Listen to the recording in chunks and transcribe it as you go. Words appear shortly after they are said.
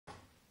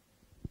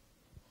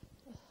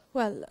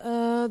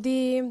Well,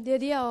 the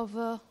idea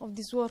of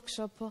this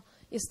workshop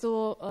is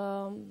to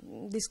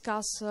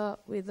discuss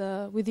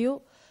with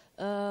you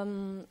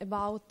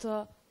about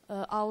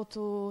how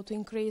to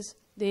increase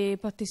the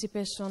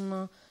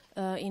participation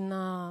in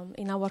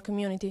our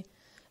community,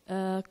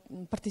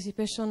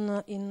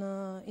 participation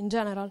in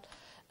general.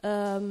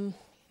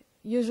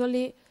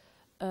 Usually,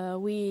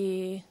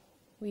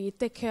 we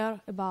take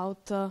care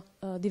about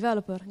new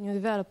developer.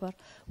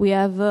 We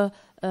have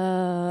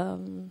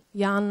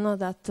Jan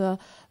that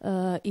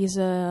is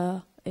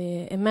a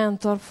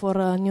mentor for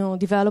a new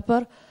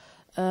developer.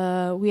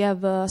 We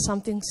have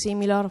something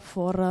similar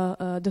for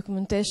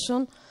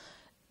documentation,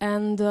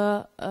 and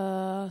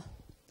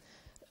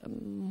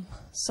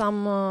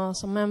some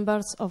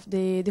members of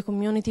the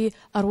community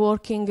are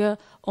working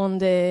on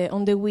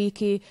the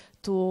wiki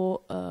to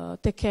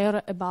take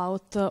care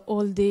about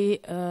all the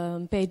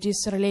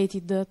pages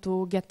related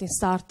to getting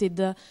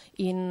started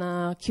in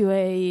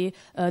QA,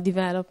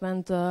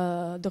 development,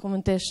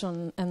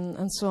 documentation,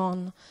 and so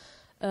on.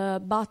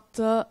 But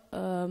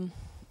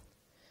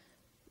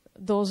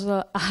those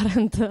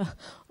aren't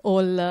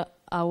all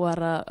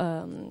our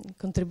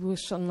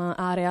contribution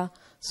area.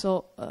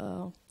 So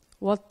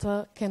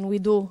what can we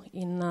do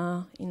in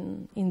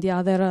the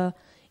other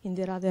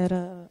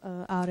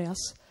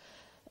areas?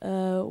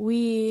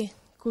 We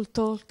could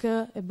talk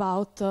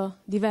about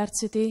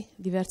diversity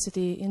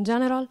in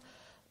general.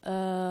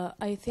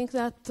 I think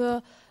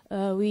that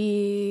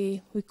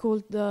we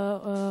could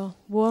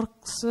work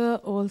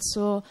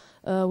also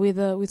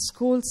with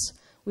schools,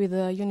 with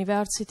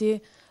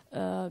university,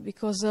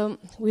 because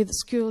with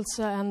schools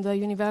and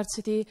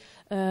university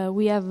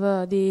we have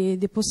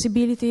the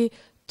possibility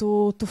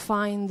to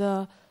find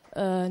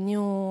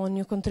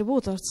new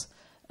contributors,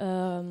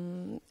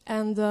 and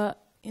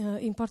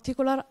in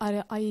particular,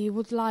 I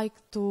would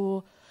like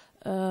to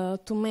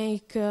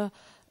make a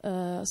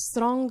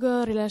strong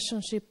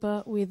relationship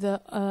with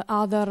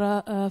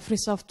other free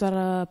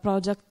software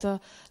projects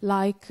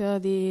like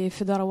the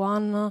Fedora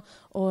One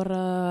or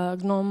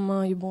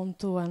GNOME,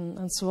 Ubuntu,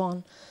 and so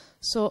on.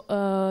 So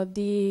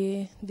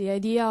the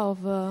idea of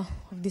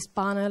this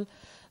panel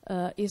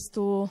is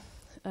to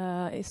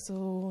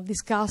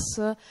discuss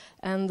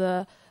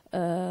and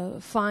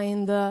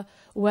find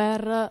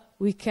where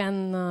we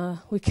can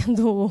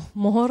do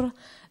more,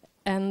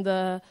 and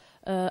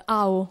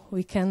how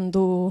we can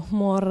do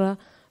more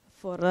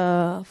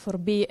for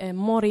be a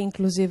more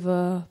inclusive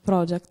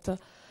project.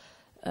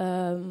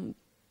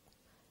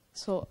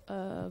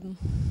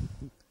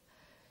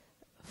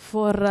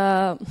 For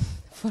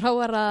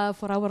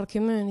our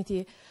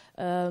community,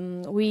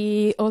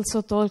 we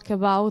also talk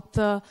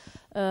about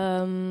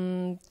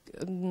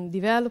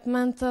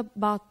development,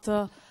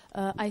 but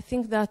I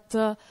think that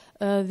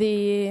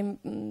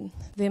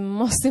the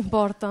most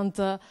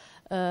important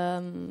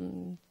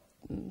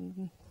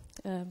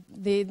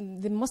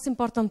the most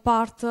important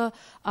part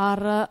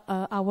are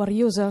our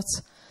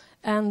users,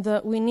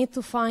 and we need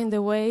to find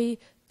a way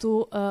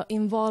to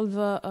involve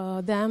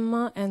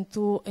them, and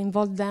to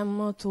involve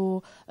them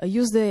to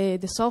use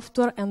the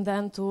software, and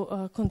then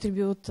to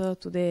contribute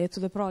to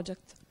the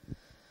project.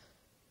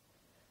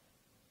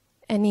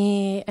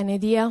 Any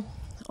idea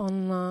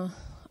on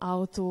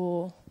how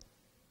to?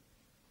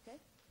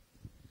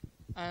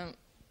 Okay.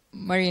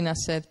 Marina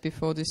said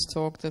before this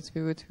talk that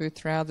we would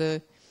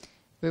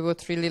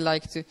really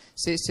like to.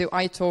 So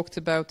I talked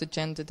about the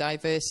gender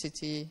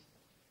diversity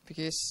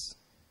because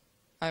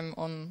I'm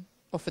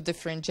of a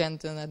different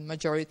gender than the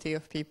majority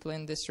of people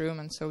in this room,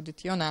 and so did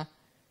Jona.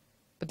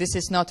 But this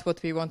is not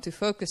what we want to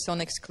focus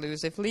on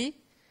exclusively,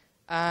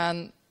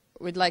 and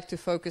we'd like to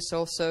focus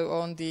also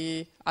on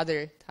the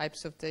other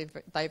types of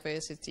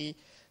diversity.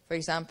 For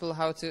example,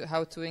 how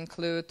to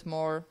include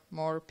more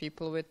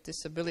people with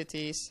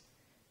disabilities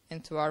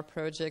into our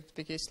project,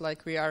 because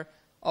like we are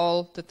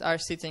all that are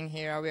sitting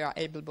here, we are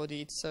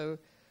able-bodied, so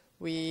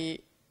we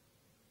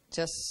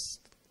just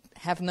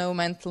have no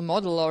mental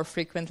model, or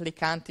frequently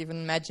can't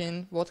even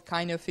imagine what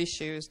kind of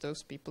issues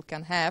those people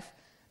can have,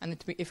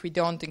 and if we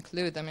don't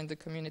include them in the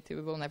community,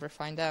 we will never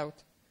find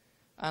out.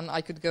 And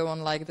I could go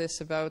on like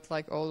this about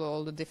like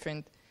all the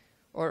different,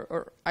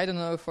 or I don't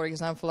know, for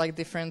example, like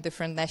different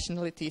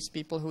nationalities,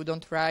 people who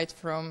don't write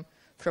from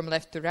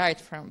left to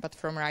right, but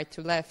from right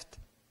to left.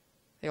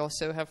 They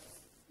also have,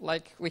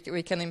 like,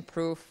 we can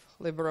improve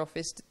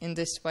LibreOffice in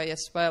this way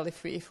as well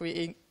if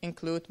we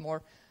include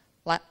more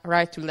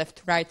right to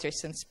left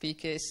writers and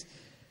speakers.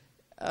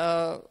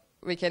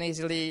 We can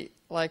easily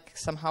like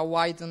somehow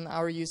widen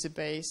our user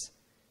base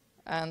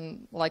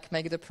and like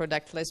make the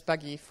product less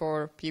buggy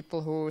for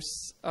people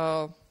whose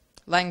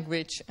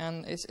language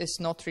and is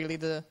not really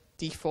the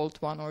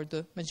default one or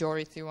the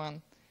majority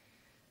one.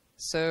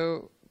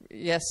 So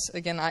yes,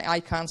 again, I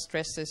can't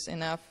stress this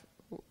enough.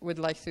 We'd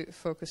like to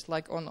focus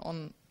like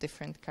on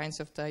different kinds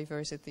of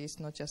diversities,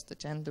 not just the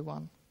gender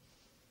one.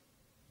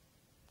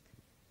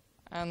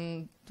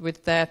 And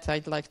with that,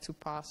 I'd like to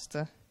pass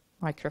the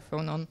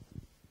microphone on.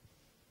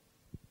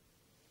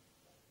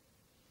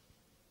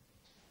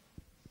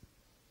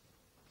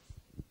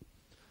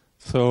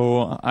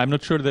 So I'm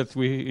not sure that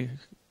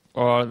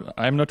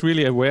I'm not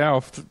really aware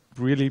of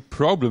really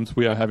problems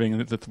we are having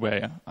in this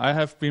way. I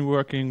have been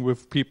working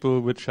with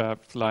people which have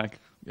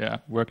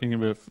working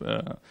with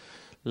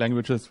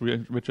languages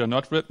which are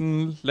not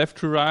written left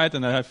to right,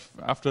 and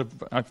after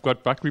I've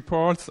got bug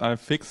reports, I've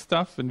fixed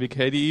stuff in the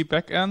KDE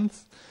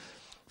backends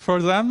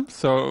for them.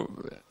 So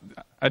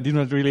I do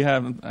not really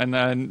have, and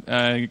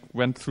I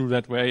went through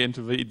that way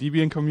into the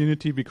Debian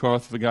community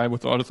because the guy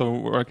was also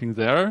working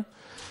there.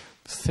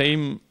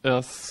 Same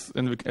as,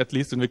 at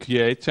least in the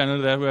Create channel,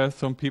 there were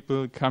some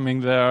people coming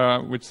there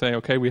which say,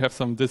 okay, we have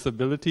some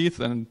disabilities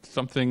and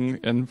something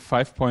in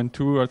 5.2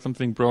 or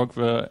something broke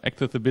the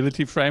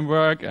accessibility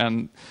framework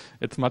and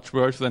it's much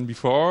worse than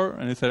before.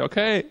 And he said,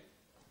 okay,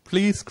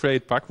 please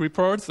create bug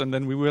reports and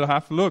then we will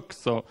have a look.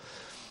 So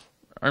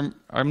I'm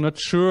not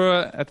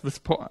sure at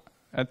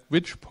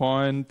which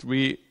point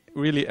we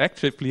really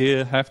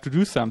actively have to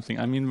do something.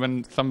 I mean,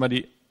 when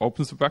somebody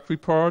opens a bug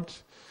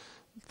report,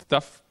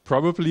 stuff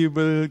probably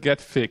will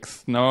get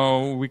fixed.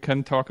 Now we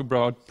can talk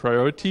about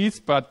priorities,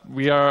 but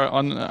we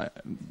are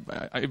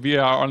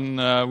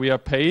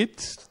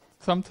paid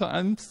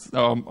sometimes.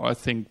 I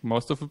think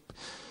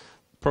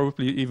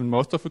probably even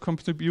most of the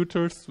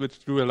contributors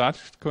which do a large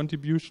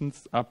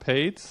contributions are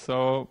paid.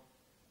 So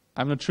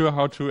I'm not sure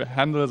how to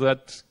handle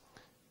that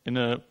in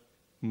a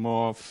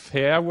more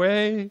fair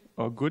way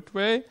or good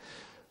way.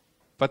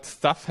 But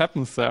stuff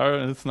happens there,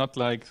 and it's not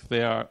like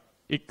they are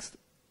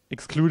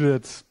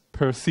excluded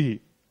per se.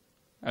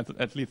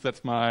 At least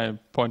that's my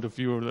point of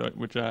view,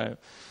 which I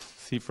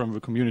see from the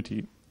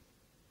community.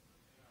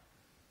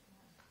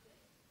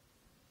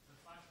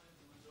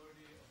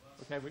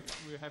 Okay,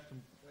 we have to.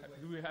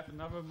 Do we have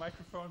another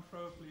microphone,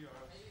 probably? Or?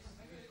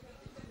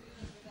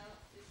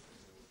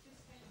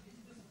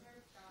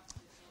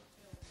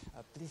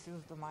 Please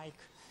use the mic.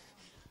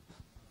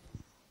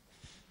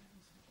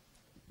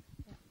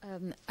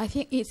 I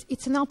think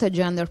it's not a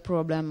gender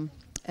problem.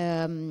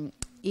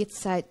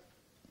 It's a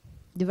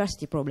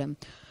diversity problem.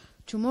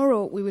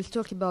 Tomorrow we will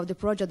talk about the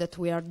project that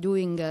we are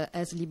doing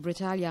as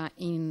Libretalia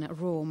in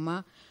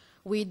Rome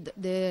with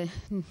the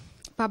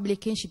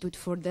Public Institute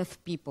for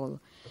Deaf People.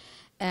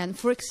 And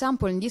for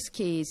example, in this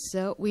case,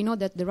 we know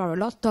that there are a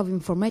lot of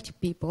informative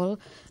people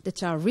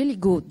that are really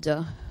good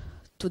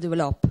to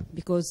develop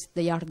because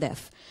they are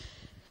deaf.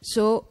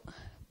 So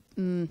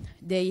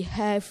they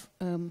have,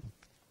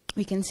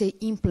 we can say,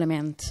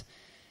 implement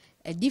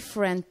a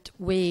different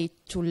way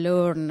to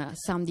learn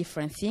some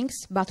different things,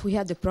 but we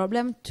had the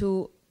problem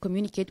to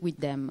communicate with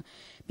them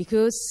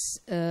because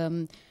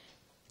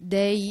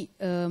they,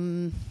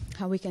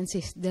 how we can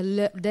say,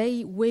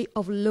 their way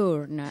of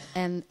learn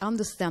and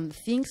understand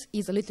things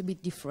is a little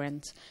bit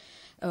different.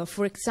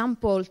 For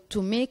example,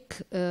 to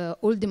make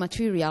all the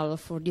material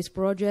for this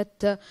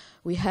project,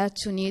 we had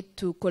to need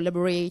to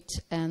collaborate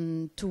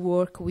and to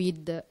work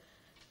with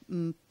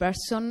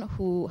person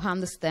who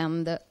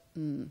understand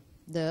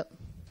the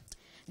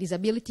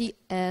disability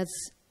as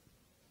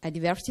a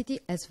diversity,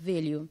 as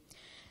value,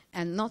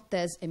 and not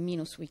as a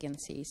minus, we can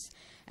say.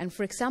 And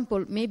for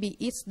example, maybe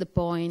it's the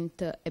point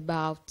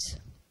about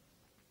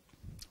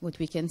what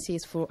we can say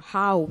is for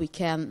how we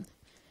can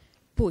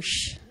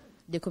push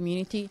the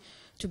community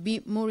to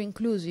be more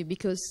inclusive,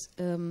 because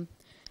I'm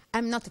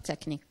not a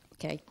technic,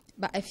 okay,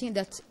 but I think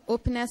that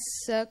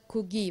openness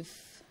could give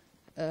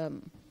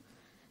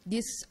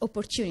this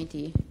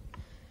opportunity,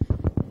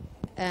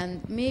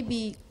 and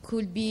maybe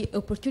could be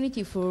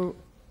opportunity for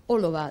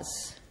all of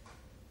us.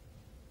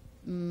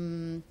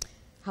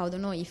 I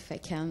don't know if I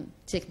can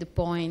take the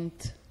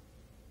point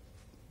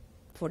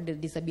for the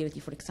disability,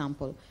 for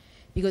example,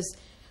 because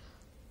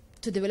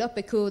to develop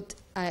a code,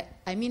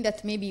 I mean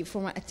that maybe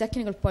from a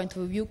technical point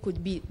of view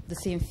could be the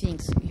same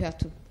things. You have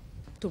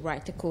to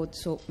write a code,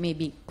 so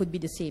maybe could be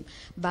the same.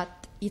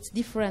 But it's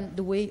different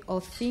the way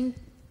of think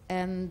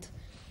and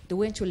the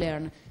way to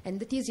learn. And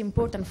that is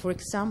important, for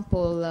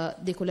example,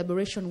 the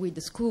collaboration with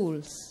the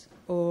schools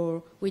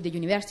or with the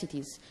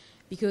universities,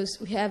 because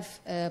we have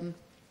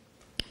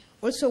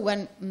also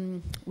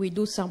when we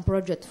do some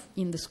projects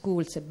in the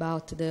schools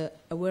about the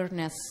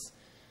awareness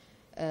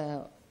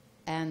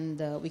and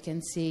we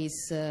can say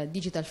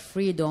digital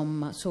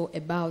freedom, so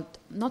about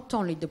not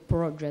only the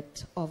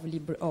project of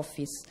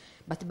LibreOffice,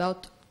 but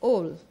about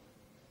all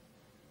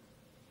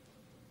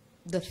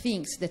the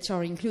things that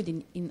are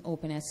included in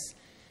openness.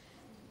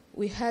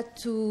 We had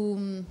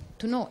to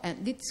know,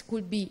 and this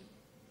could be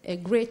a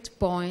great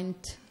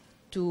point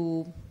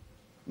to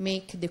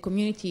make the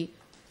community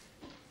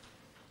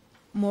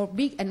more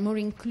big and more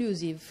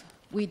inclusive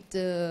with,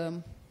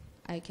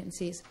 I can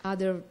say,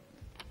 other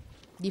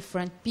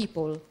different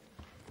people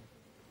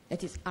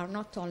that are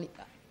not only,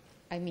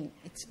 I mean,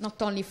 it's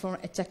not only from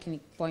a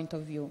technical point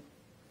of view,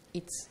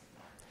 it's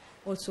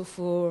also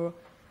for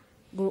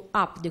grow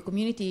up the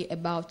community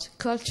about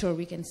culture,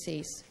 we can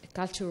say, a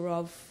culture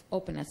of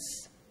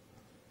openness.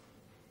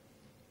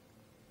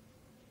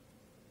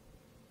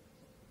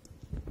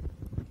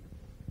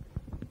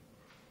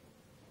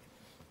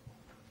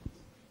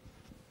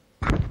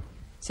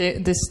 So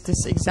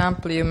this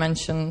example you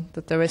mentioned,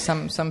 that there were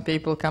some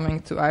people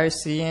coming to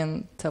IRC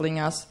and telling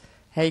us,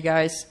 hey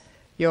guys,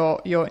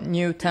 your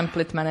new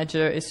template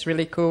manager is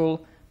really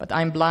cool, but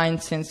I'm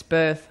blind since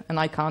birth and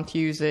I can't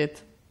use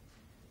it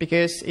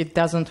because it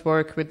doesn't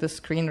work with the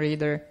screen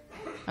reader.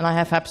 And I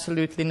have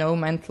absolutely no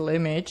mental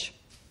image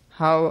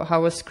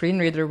how a screen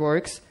reader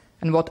works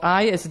and what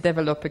I as a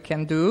developer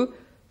can do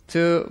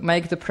to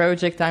make the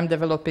project I'm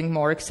developing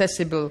more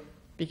accessible,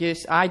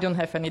 because I don't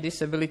have any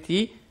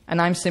disability and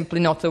I'm simply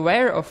not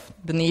aware of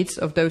the needs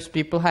of those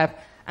people have.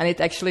 And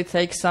it actually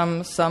takes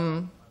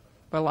some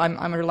well,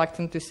 I'm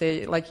reluctant to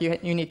say, like,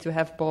 you need to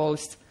have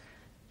balls,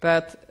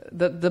 but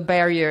the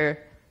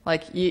barrier,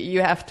 like, you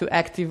have to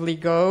actively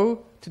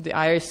go to the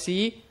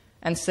IRC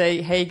and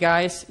say, hey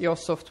guys, your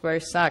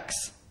software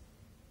sucks.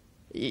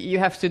 You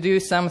have to do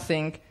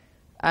something,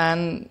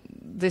 and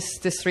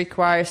this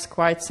requires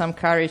quite some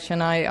courage,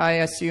 and I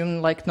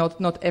assume, like,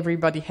 not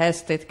everybody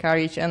has that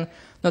courage, and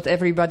not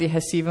everybody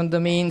has even the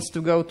means to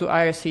go to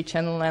IRC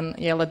channel and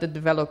yell at the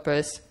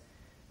developers.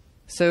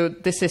 So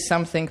this is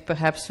something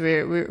perhaps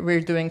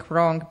we're doing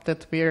wrong,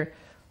 that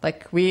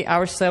we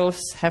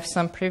ourselves have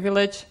some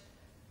privilege,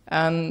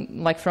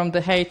 and like from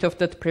the height of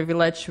that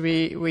privilege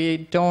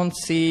we don't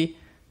see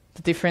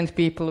the different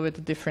people with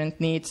the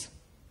different needs.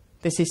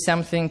 This is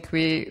something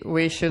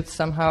we should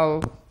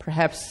somehow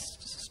perhaps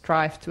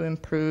strive to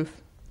improve.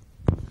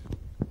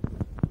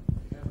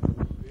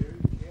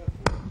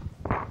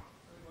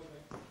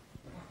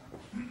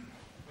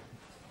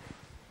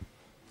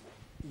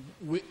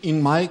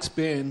 In my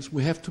experience,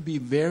 we have to be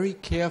very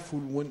careful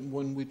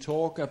when we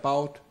talk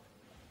about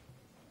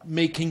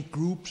making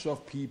groups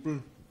of people,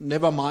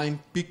 never mind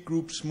big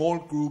groups, small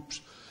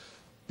groups,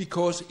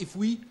 because if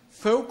we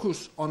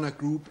focus on a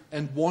group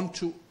and want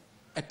to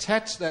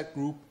attach that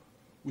group,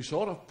 we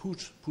sort of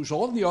push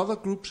all the other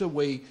groups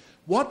away.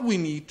 What we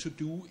need to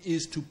do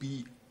is to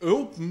be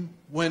open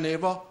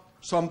whenever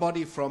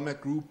somebody from a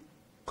group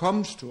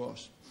comes to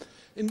us.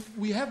 And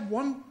we have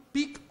one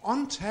big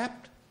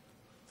untapped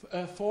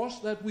force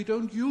that we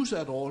don't use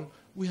at all.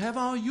 We have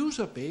our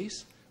user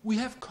base. We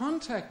have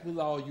contact with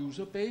our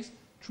user base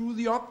through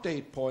the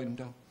update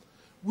pointer.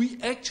 We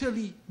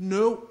actually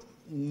know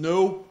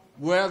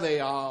where they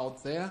are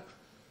out there.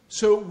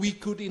 So we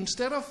could,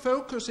 instead of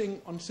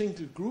focusing on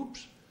single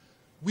groups,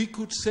 we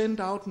could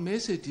send out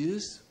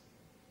messages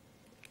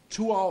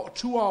to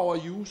our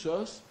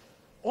users.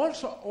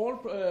 Also, all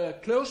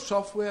closed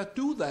software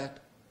do that.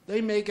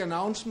 They make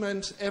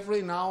announcements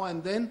every now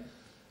and then,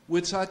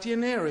 which are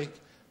generic,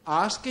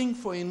 asking,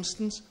 for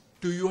instance,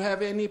 do you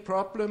have any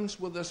problems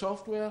with the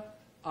software?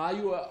 Are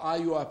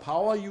you a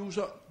power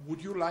user?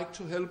 Would you like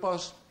to help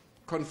us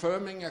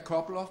confirming a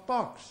couple of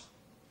bugs?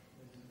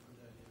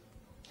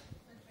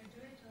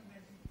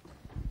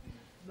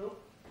 No.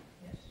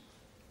 Yes.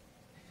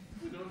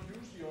 We don't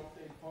use the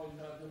update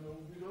pointer at the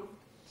moment. We don't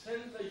tell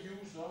the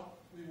user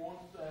we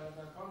want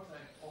the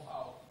contact or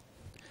how.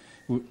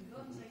 You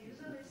got the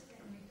user list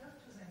and we talk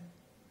to them.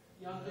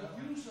 Yeah, the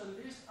user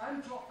list.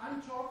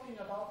 I'm talking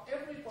about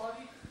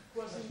everybody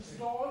who has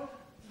installed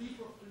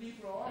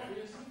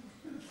LibreOffice.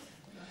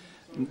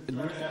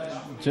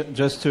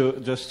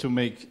 Just to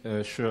make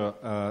sure,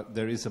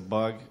 there is a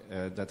bug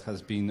that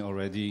has been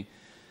already,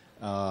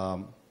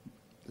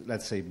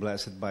 let's say,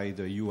 blessed by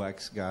the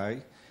UX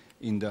guy.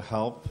 In the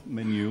help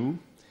menu,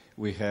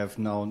 we have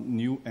now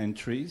new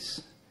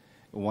entries.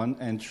 One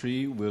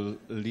entry will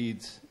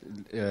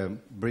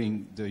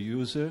bring the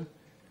user,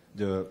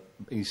 the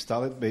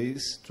installed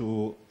base,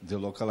 to the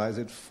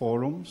localized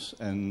forums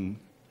and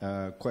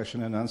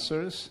question and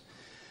answers.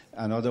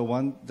 Another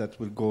one that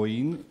will go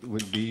in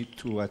will be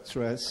to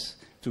address,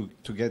 to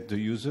get the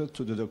user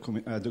to the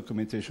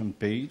documentation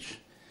page.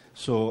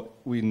 So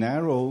we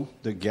narrow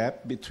the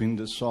gap between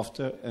the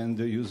software and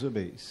the user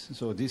base.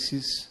 So this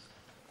is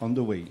on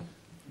the way.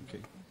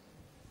 Okay.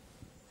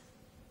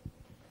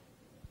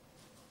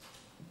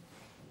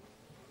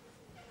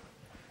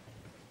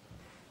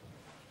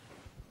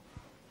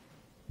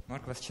 More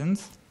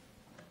questions?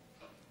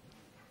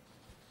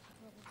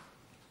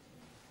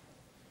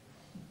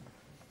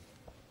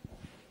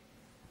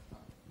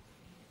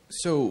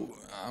 So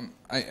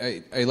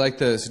I like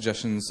the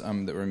suggestions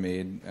that were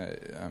made.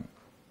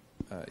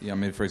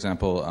 Made, for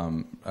example,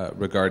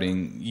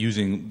 regarding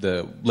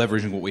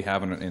leveraging what we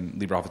have in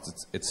LibreOffice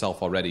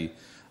itself already.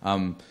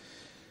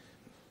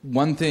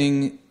 One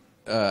thing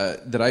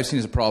that I've seen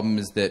as a problem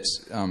is that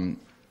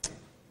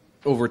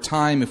over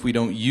time, if we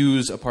don't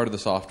use a part of the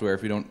software,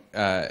 if we don't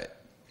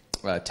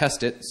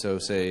test it, so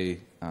say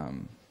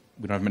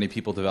we don't have many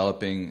people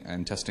developing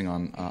and testing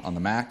on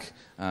the Mac.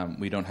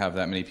 We don't have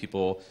that many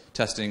people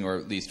testing, or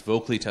at least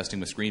vocally testing,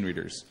 with screen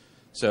readers.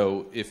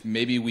 So if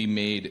maybe we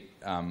made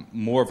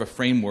more of a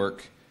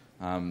framework,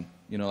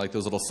 like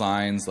those little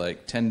signs,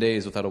 like 10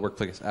 days without a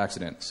workplace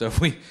accident. So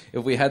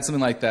if we had something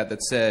like that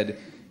that said,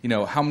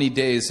 how many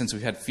days since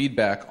we've had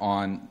feedback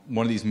on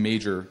one of these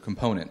major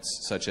components,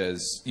 such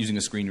as using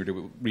a screen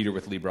reader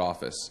with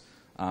LibreOffice,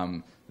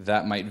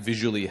 that might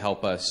visually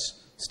help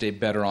us stay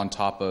better on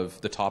top of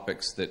the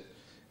topics that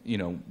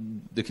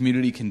the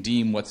community can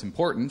deem what's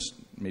important,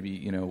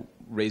 maybe,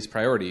 raise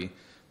priority.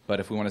 But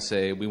if we want to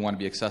say we want to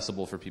be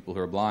accessible for people who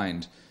are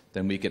blind,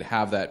 then we could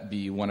have that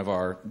be one of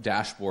our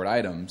dashboard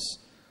items.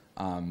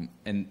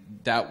 And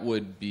that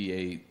would be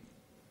a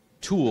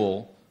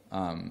tool,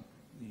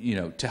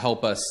 to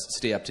help us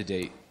stay up to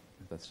date.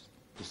 That's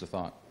just a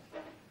thought.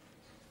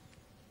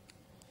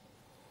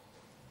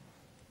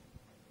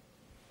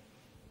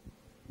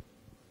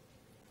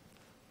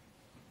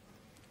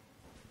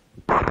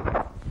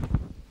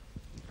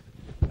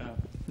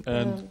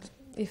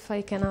 If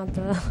I can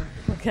add,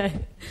 okay.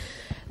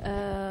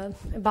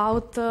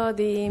 About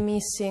the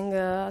missing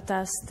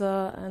test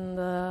and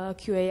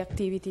QA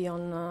activity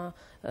on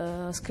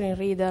screen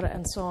reader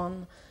and so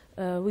on,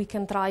 we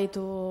can try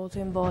to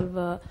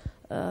involve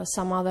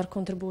some other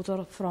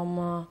contributor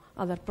from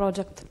other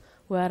projects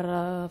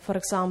where, for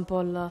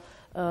example,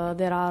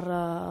 there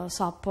are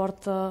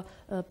support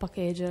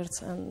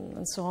packagers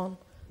and so on.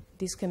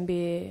 This can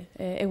be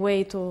a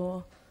way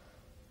to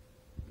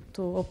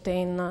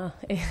obtain a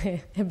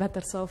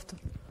better software.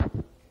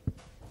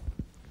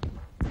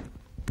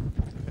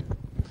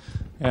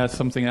 Yeah,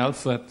 something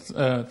else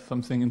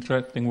something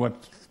interesting.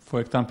 What, for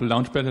example,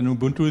 Launchpad and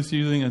Ubuntu is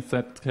using is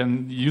that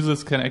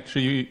users can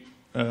actually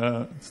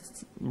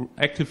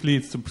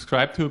actively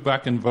subscribe to a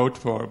bug and vote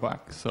for a bug.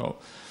 So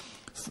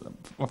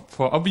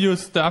for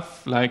obvious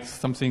stuff, like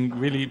something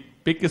really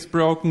big is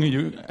broken,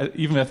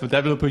 even as a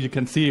developer, you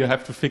can see you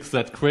have to fix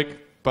that quick.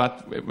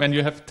 But when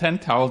you have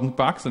 10,000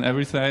 bugs and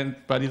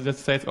everybody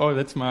just says, "Oh,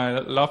 that's my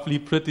lovely,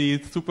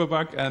 pretty super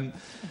bug," and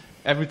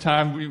every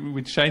time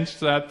we change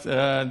that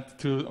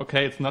to,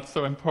 okay, it's not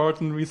so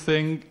important, we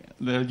think,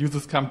 the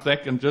users come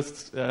back and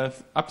just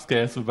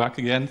upscale the bug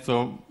again.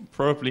 So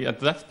probably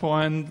at that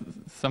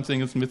point,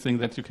 something is missing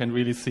that you can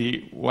really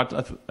see what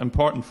is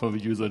important for the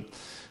user.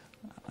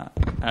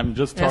 I'm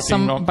just talking...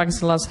 Some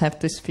Bugzillas have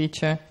this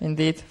feature,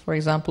 indeed. For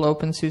example,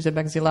 OpenSUSE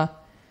Bugzilla.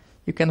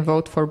 You can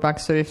vote for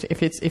bugs. So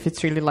if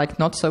it's really like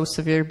not so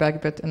severe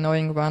bug, but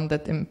annoying one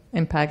that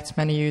impacts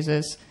many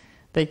users,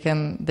 they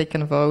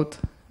can vote.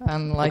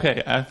 And like,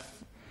 okay,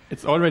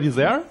 it's already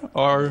there,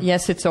 or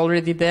yes, it's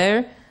already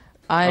there.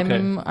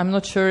 I'm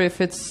not sure if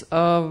it's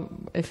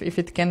if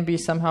it can be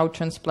somehow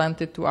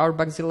transplanted to our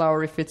Bugzilla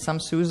or if it's some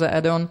SUSE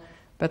add-on.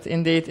 But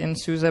indeed, in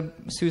SUSE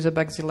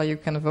Bugzilla, you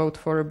can vote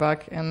for a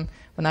bug. And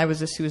when I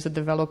was a SUSE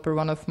developer,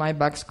 one of my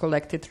bugs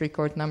collected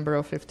record number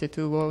of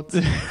 52 votes.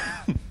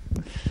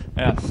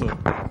 Yeah, so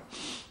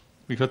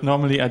because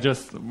normally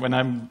when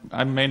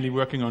I'm mainly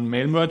working on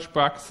mail merge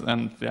bugs,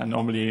 and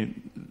normally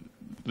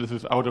this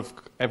is out of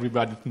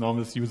everybody's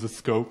normal user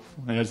scope,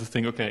 and I just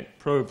think, okay,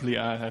 probably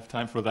I have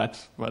time for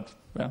that, but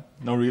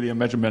no really a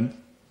measurement.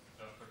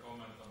 Just a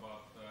comment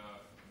about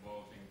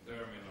voting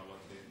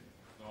terminology.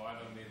 No, I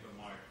don't need the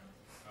mic.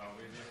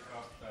 We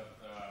discussed that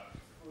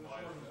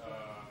might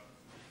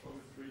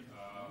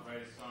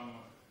raise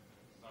some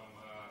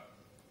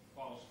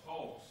false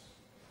hopes.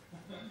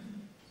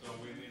 So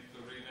we need to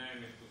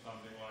rename it to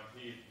something like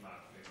heat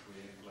map if we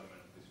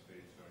implement this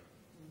feature.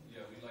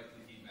 Yeah, we like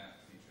the heat map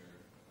feature.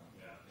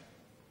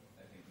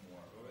 I think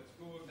more. So it's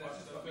good, but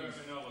the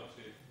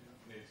terminology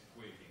needs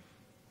tweaking.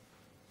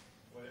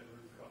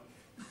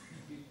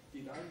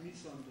 Did I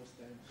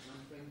misunderstand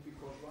something?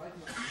 Because right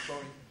now,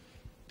 sorry,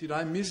 did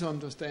I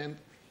misunderstand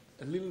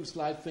a little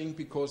slight thing?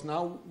 Because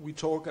now we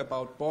talk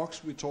about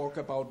bugs, we talk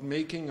about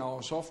making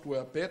our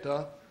software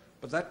better,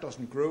 but that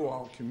doesn't grow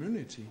our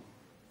community.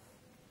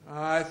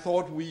 I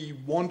thought we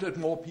wanted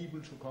more people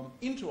to come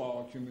into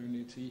our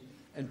community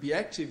and be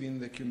active in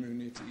the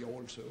community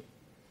also.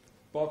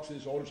 Bugs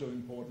is also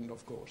important,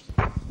 of course.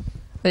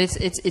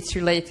 It's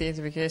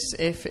related, because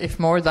if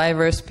more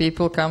diverse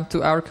people come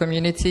to our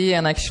community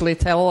and actually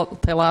tell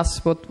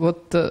us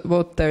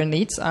what their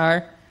needs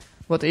are,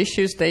 what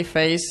issues they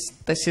face,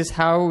 this is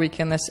how we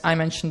can, as I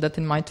mentioned that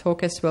in my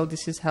talk as well,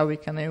 this is how we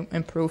can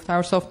improve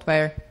our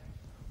software.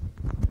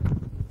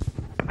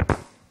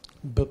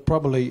 But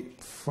probably,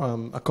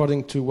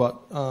 according to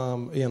what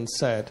Ian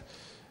said,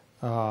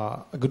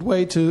 a good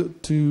way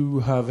to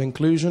have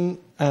inclusion,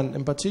 and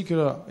in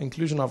particular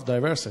inclusion of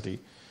diversity,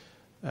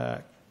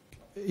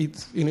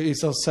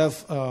 it's a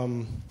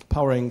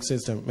self-powering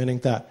system, meaning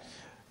that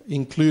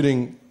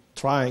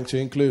trying to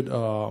include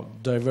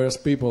diverse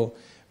people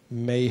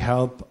may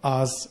help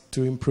us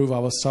to improve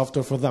our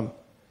software for them.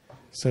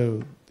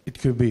 So it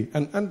could be,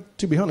 and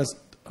to be honest,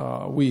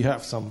 we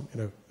have some,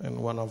 and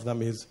one of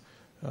them is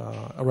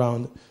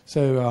around.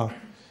 So,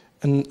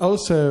 and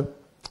also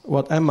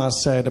what Emma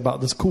said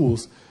about the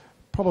schools,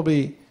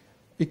 probably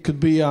it could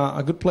be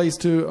a good place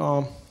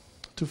to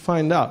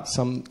find out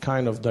some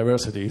kind of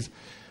diversities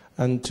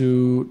and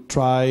to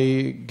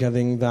try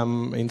getting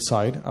them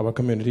inside our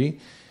community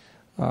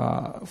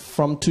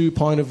from 2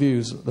 points of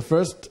view. The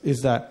first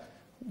is that,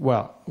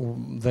 well,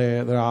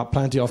 there are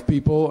plenty of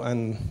people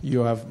and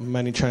you have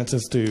many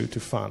chances to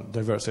find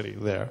diversity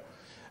there.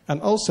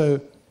 And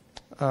also,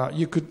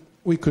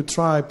 we could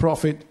try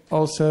profit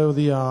also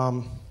the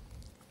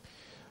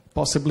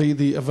possibly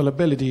the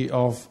availability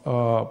of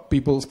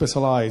people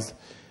specialized,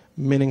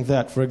 meaning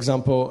that, for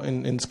example,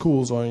 in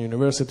schools or in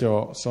university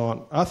or so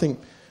on, I think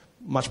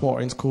much more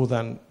in school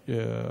than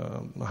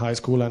high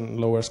school and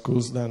lower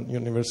schools than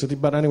university.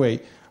 But anyway,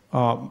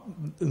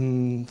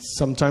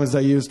 sometimes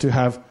they used to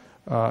have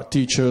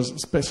teachers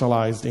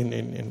specialized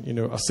in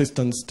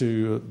assistance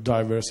to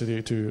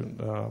diversity.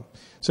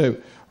 So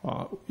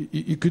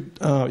you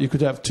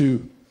could have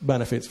two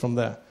benefits from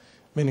there,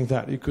 meaning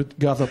that you could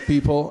gather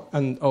people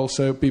and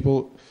also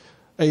people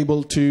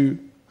able to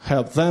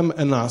help them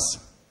and us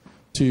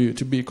to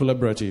be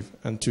collaborative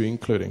and to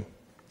including.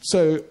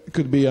 So it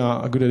could be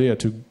a good idea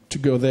to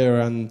go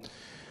there and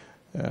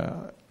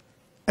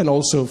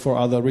also for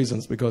other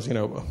reasons, because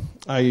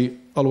I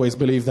always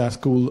believe that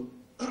school.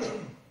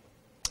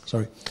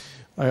 Sorry,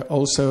 I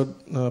also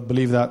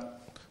believe that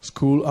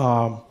school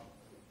are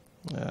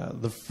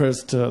the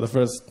first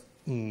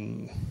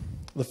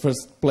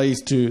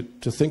place to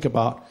think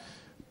about,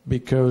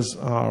 because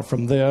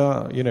from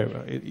there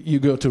you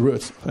go to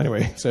roots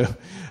anyway. So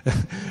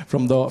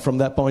from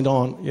that point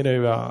on,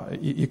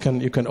 you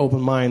can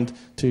open mind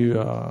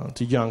to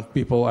young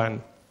people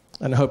and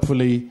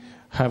hopefully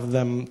have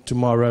them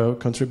tomorrow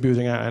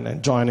contributing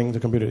and joining the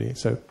community.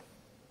 So.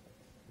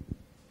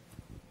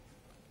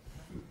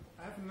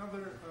 I have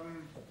another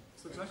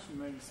suggestion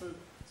maybe. So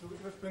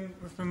we've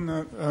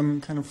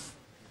been kind of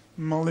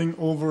mulling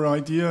over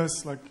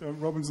ideas, like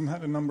Robinson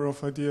had a number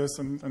of ideas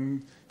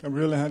and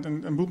Gabriele had,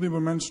 and Bubli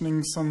were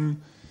mentioning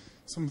some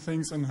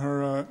things in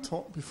her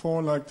talk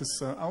before, like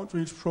this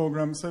outreach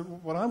program. So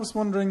what I was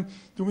wondering,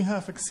 do we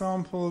have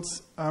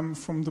examples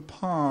from the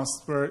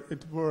past where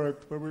it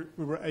worked, where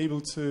we were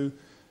able to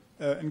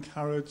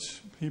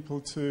encourage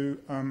people to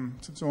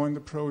join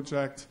the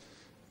project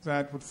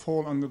that would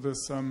fall under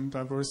this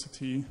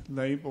diversity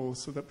label,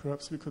 so that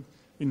perhaps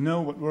we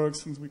know what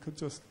works and we could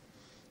just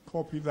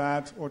copy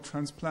that or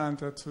transplant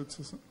that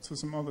to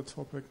some other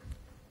topic?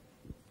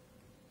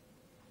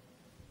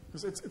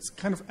 Because it's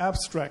kind of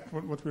abstract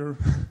what we're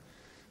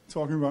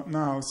talking about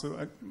now.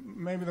 So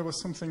maybe there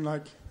was something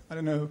like, I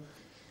don't know,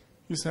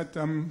 you said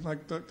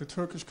like the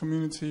Turkish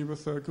community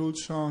with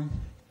Gulşan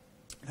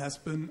has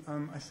been,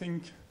 I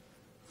think,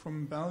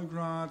 from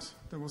Belgrade.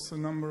 There was a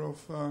number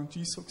of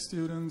GSOC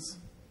students.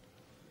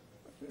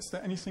 Is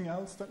there anything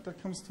else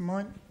that comes to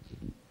mind?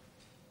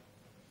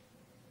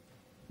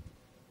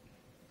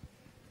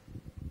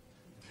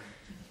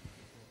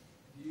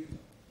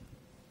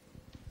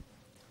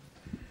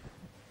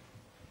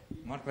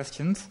 More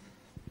questions?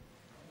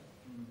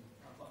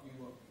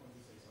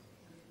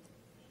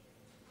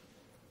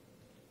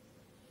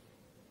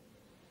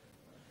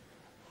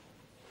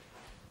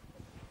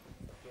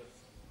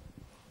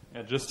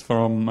 Yeah, just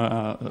from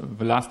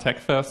the last Tech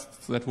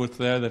Fest that was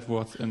there, that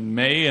was in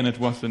May, and it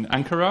was in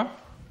Ankara.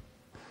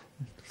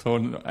 So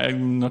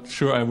I'm not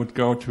sure I would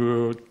go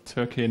to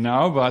Turkey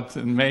now, but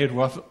in May it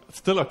was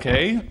still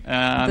okay.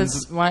 And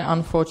that's why,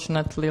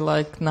 unfortunately,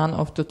 like none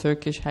of the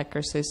Turkish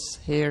hackers is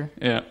here.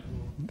 Yeah.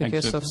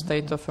 Because of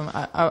state of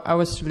I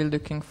was really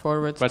looking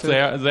forward to. But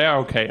they are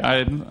okay.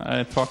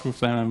 I talked with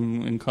them,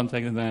 I'm in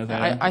contact with them.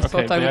 I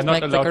thought I would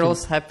make the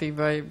girls happy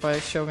by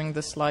showing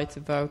the slide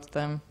about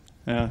them.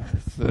 Yeah,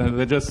 so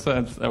they just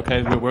said,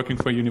 okay, we're working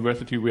for a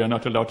university, we are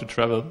not allowed to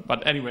travel.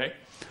 But anyway,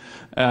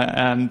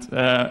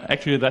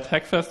 actually that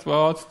Hackfest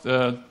was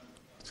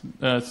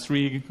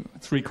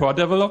three core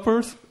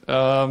developers,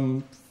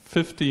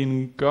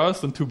 15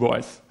 girls and 2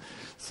 boys.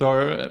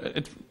 So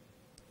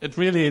it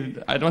really,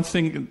 I don't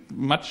think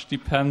much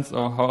depends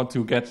on how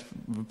to get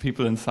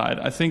people inside.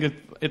 I think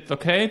it's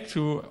okay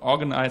to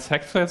organize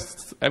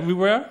Hackfests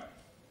everywhere.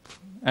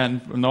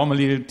 And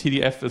normally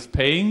TDF is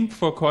paying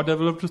for core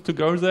developers to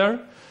go there.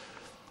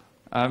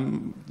 I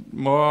don't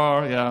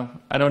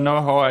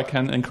know how I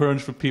can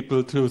encourage the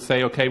people to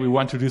say, okay, we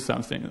want to do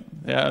something.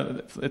 Yeah,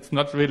 it's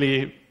not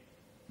really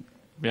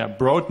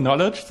broad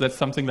knowledge that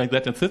something like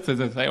that exists.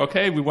 They say,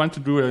 okay, we want to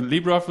do a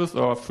LibreOffice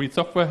or a free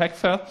software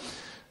hackfest,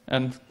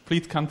 and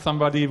please can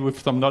somebody with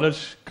some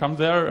knowledge come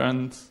there,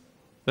 and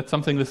that's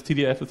something this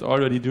TDF is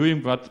already doing,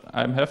 but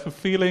I have a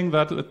feeling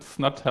that it's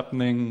not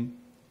happening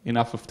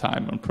enough of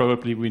time, and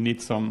probably we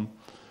need some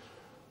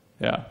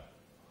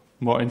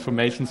more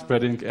information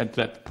spreading at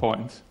that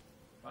point.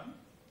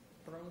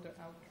 Broader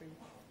outreach.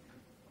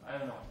 I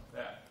don't know.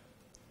 Yeah.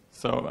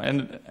 So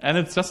and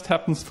it just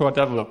happens for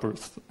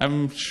developers.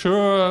 I'm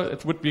sure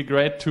it would be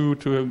great to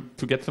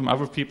get some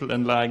other people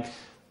and like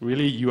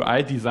really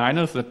UI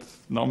designers. That's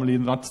normally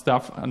not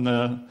stuff,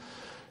 and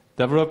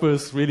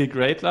developers really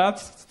great at.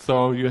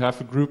 So you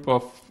have a group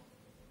of,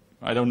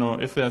 I don't know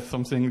if there's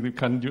something we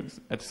can do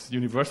at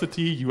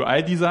university,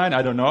 UI design,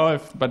 I don't know,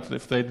 but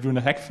if they do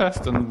a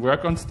Hackfest and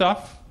work on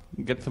stuff,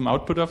 get some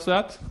output of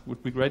that,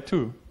 would be great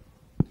too.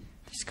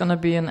 There's going to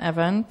be an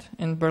event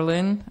in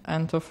Berlin,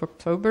 end of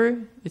October.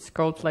 It's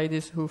called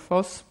Ladies Who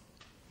Fuss,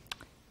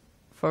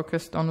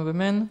 focused on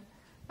women.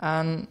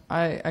 And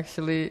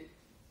I'm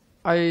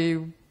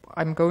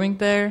going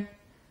there,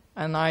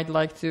 and I'd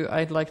like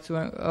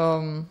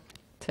to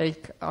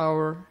take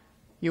our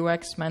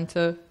UX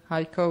mentor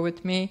Heiko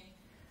with me.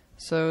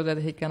 so that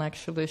he can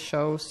actually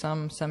show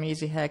some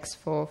easy hacks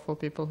for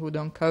people who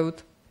don't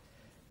code.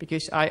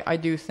 Because I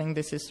do think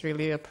this is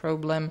really a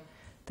problem.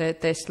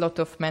 There's a lot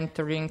of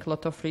mentoring, a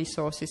lot of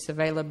resources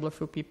available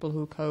for people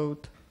who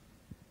code.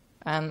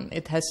 And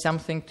it has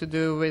something to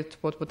do with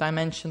what I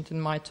mentioned in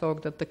my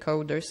talk, that the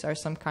coders are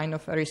some kind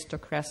of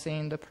aristocracy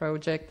in the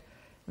project,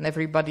 and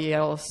everybody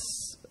else,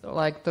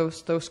 like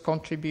those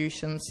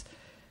contributions,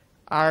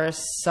 are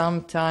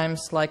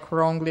sometimes like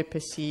wrongly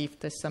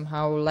perceived as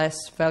somehow less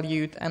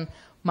valued, and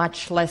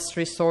much less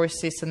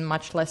resources and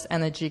much less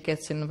energy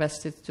gets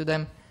invested to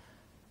them.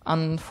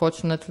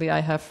 Unfortunately, I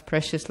have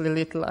preciously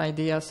little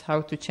ideas how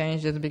to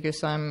change it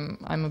because I'm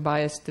a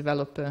biased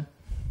developer.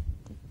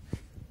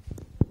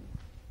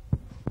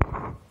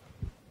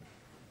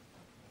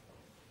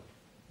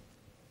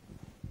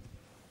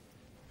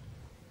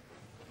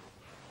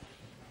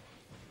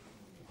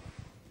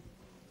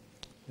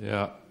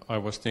 Yeah, I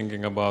was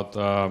thinking about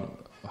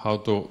how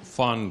to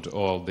fund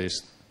all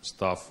this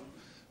stuff,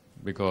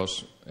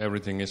 because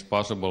everything is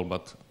possible,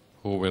 but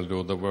who will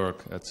do the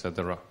work,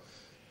 etc.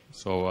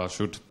 So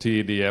should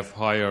TDF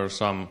hire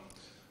some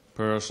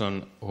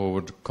person who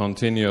would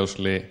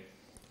continuously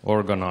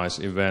organize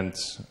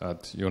events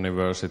at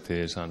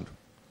universities and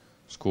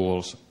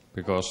schools?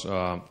 Because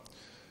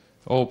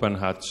Open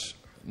Hatch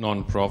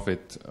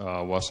non-profit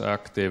was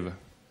active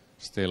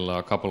still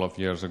a couple of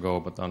years ago,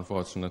 but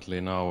unfortunately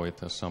now it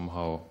has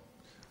somehow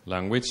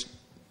languished.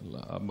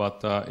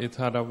 But it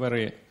had a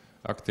very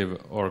active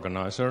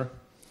organizer,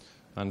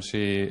 and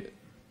she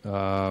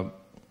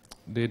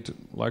did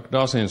like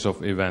dozens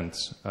of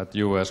events at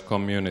US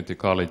community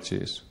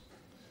colleges,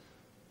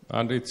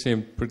 and it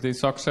seemed pretty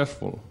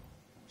successful.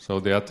 So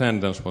the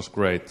attendance was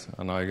great,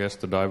 and I guess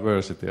the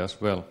diversity as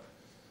well.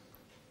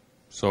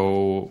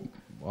 So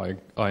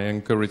I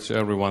encourage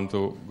everyone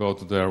to go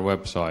to their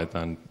website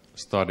and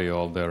study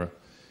all their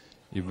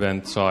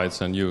event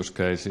sites and use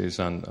cases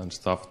and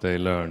stuff they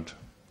learned.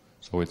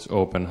 So it's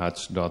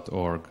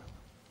openhatch.org.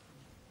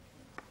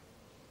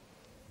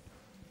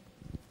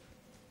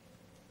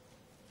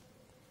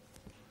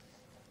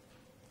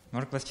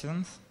 More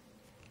questions?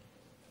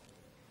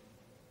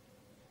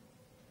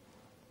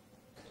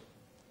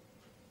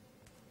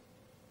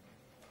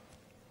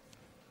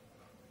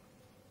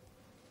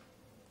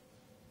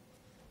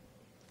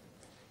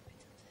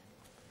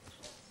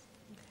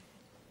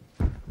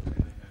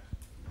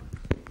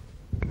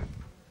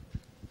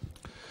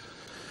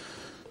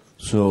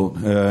 So,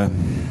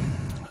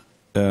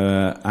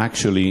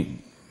 actually,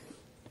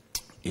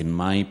 in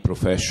my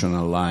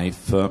professional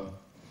life,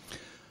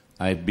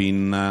 I've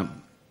been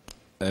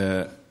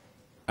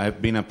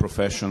a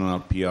professional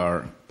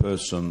PR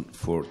person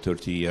for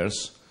 30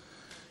 years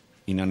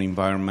in an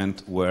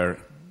environment where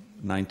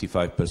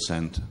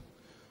 95%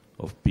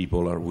 of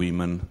people are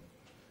women,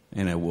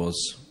 and I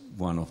was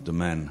one of the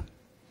men.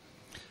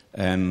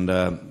 And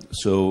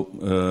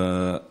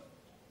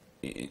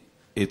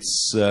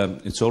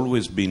it's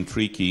always been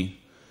tricky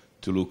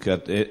to look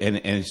at, and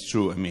it's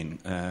true. I mean,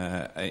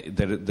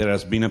 there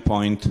has been a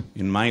point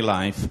in my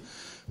life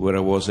where I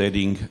was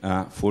heading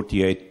a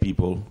 48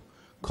 people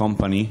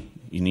company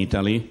in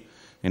Italy,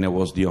 and I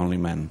was the only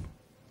man.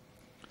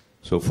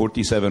 So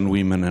 47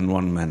 women and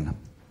 1 man,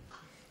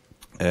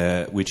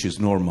 which is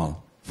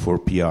normal for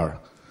PR.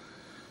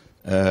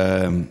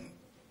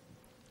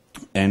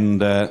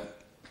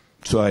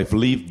 So I've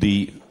lived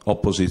the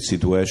opposite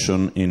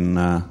situation in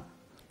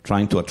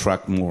trying to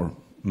attract more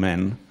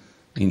men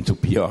into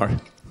PR.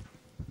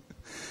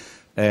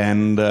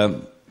 And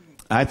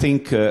I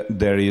think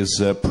there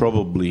is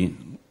probably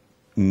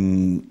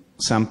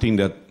something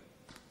that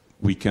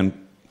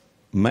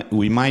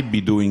we might be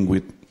doing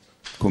with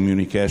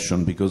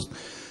communication, because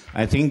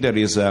I think there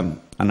is an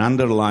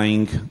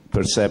underlying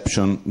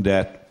perception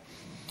that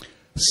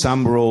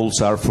some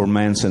roles are for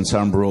men and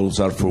some roles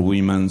are for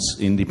women,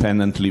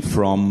 independently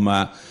from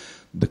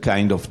the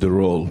kind of the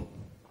role.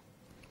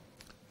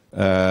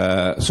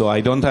 So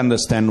I don't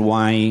understand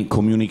why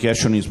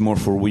communication is more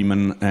for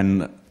women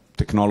and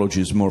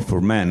technology is more for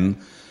men,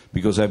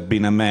 because I've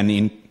been a man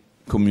in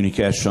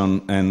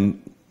communication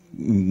and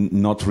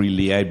not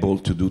really able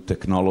to do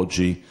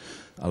technology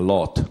a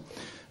lot.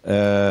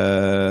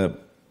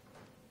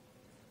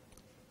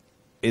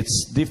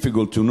 It's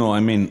difficult to know. I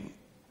mean,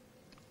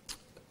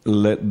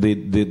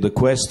 the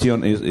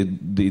question is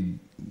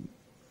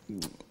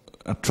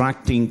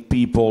attracting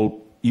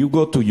people. You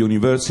go to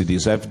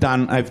universities. I've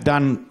done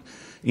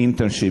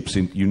internships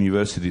in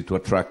university to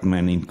attract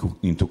men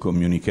into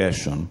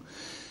communication,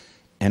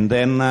 and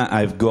then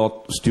I've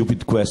got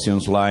stupid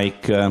questions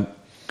like,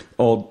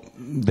 "Oh,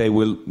 they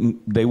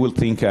will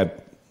think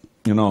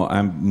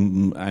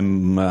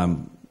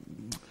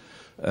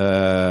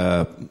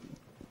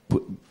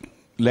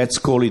let's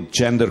call it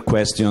gender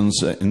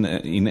questions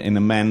in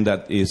a man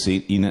that is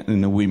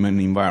in a women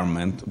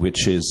environment,"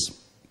 which is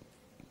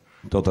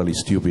totally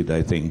stupid.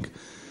 I think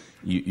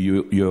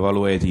you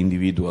evaluate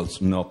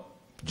individuals, not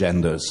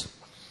genders.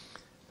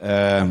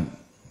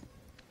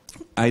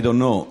 I don't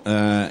know.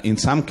 In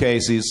some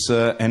cases,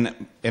 and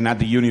at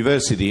the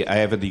university, I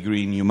have a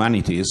degree in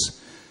humanities,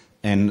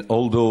 and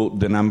although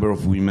the number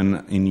of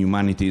women in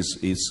humanities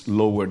is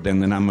lower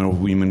than the number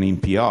of women in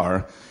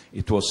PR,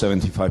 it was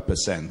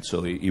 75%.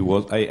 So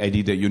I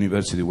did a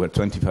university where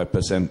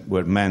 25%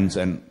 were men's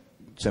and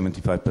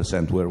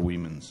 75% were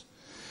women's.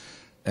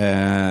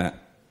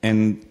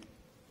 And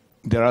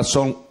there are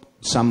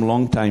some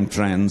long-time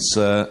trends.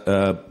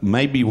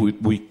 Maybe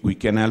we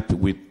can help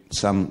with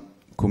some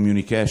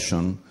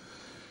communication.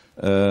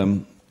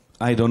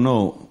 I don't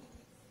know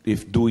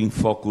if doing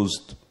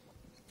focused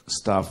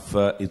stuff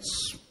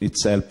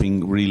it's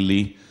helping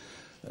really.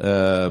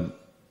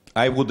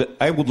 I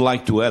would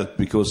like to help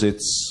because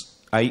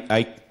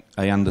I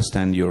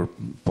understand your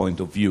point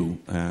of view,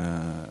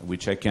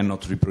 which I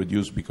cannot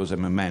reproduce because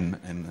I'm a man,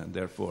 and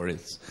therefore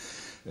it's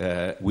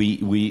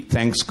we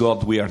thanks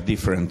God we are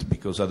different,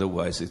 because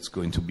otherwise it's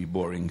going to be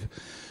boring.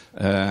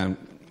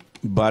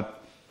 But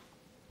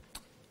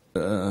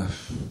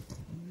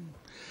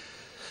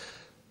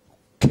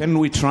can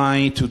we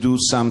try to do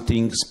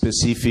something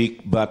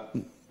specific, but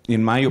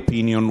in my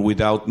opinion,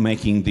 without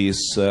making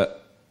this a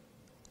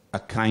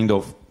kind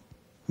of...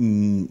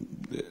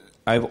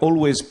 I've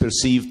always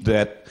perceived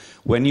that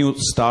when you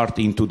start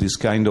into this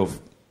kind of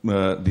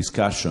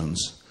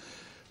discussions,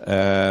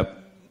 there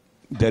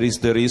is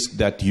the risk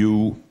that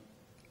you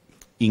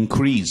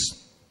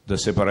increase the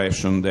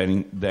separation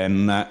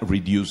than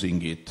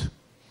reducing it.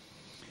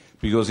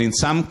 Because in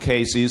some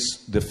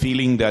cases, the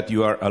feeling that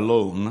you are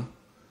alone,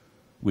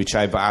 which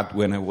I've had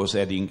when I was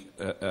heading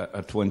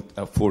a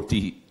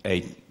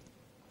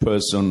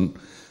 48-person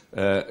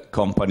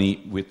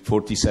company with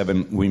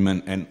 47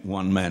 women and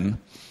 1 man,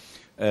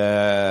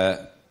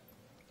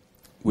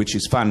 which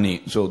is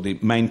funny. So the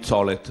main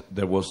toilet,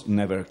 there was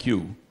never a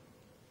queue,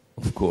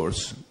 of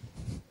course.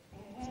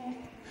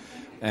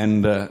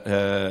 And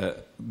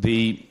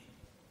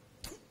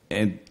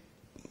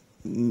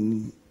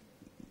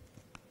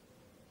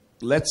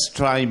let's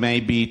try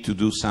maybe to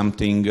do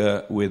something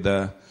with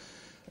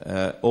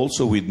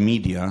also with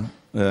media,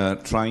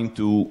 trying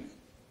to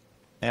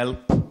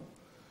help.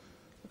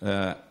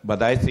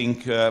 But I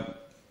think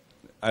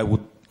I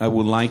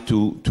would like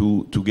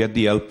to get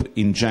the help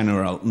in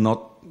general,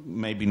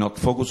 maybe not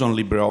focus on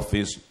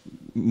LibreOffice,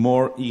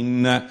 more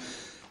in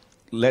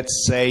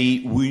let's say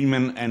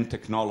women and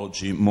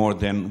technology more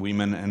than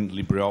women and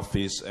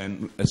LibreOffice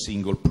and a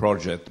single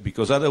project,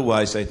 because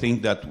otherwise I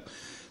think that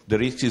the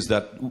risk is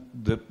that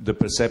the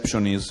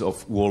perception is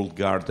of walled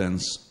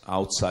gardens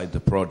outside the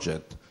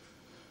project.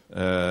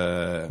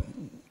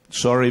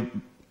 Sorry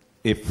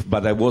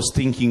but I was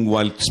thinking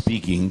while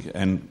speaking,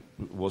 and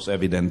it was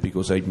evident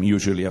because I'm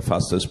usually a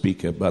faster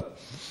speaker, but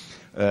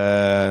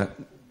I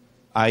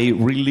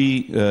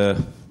really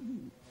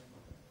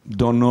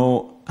don't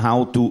know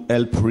how to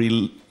help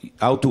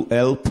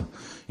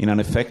in an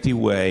effective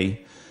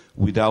way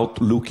without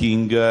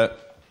looking a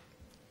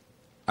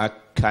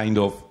kind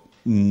of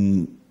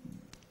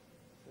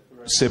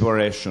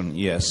separation.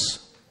 Yes.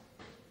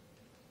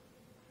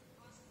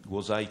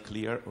 Was I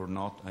clear or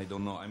not? I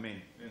don't know. I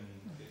mean,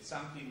 it's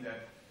something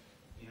that,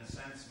 in a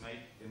sense,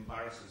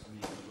 embarrasses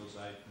me because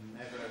I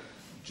never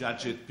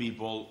judged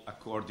people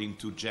according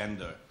to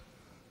gender.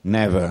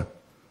 Never.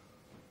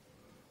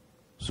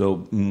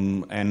 So,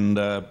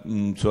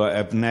 so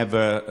I've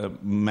never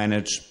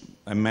managed.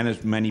 I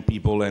managed many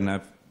people, and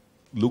I've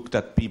looked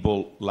at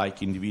people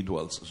like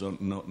individuals. So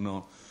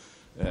no.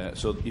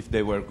 So if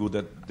they were good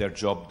at their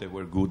job, they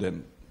were good,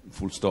 and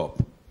full stop.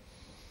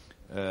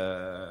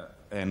 But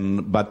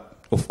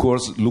of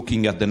course,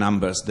 looking at the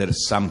numbers, there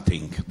is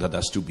something that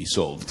has to be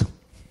solved.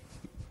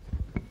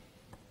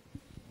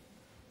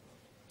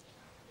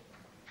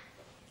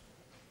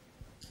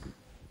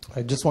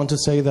 I just want to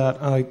say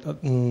that I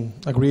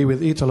agree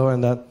with Italo,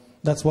 and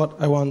that's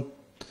what I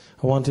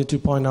wanted to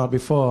point out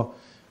before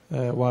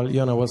while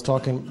Jona was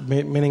talking,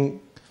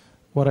 meaning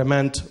what I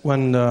meant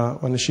when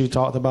she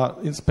talked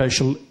about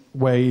special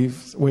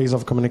ways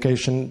of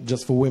communication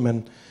just for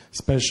women,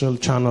 special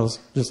channels,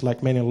 just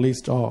like mailing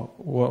list or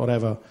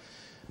whatever.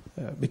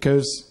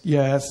 Because,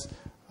 yes,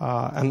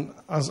 and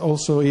as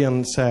also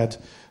Ian said,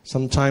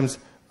 sometimes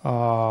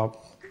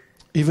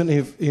even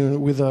if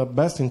with the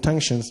best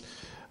intentions,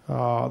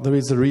 there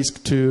is a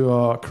risk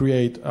to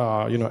create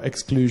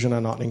exclusion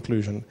and not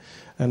inclusion.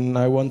 And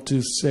I want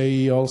to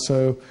say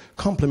also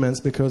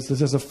compliments, because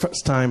this is the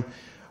first time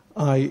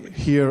I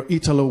hear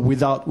Italo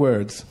without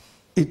words.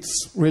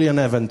 It's really an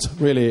event,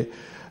 really.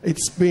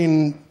 It's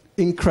been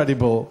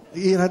incredible.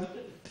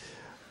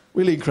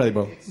 Really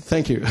incredible.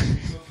 Thank you. I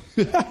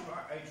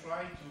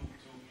try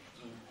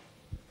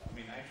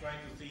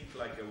to think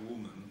like a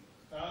woman,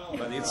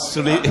 but it's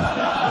really...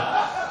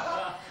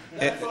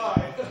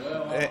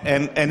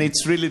 And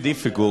it's really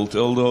difficult,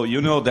 although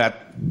you know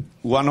that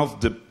one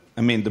of the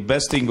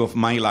best thing of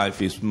my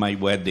life is my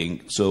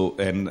wedding. So,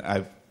 and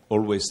I've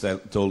always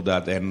told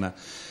that, and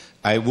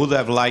I would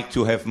have liked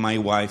to have my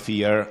wife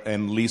here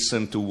and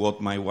listen to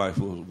what my wife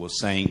was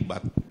saying,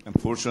 but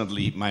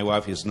unfortunately my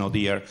wife is not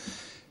here,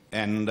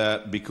 and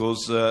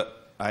because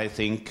I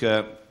think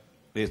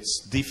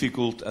it's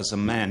difficult as a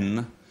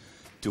man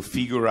to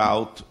figure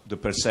out the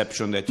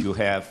perception that you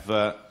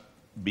have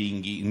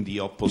being in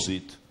the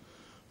opposite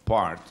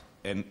part.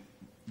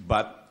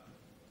 But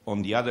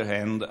on the other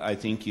hand, I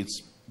think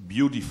it's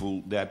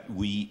beautiful that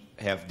we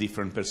have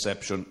different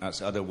perception,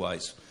 as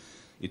otherwise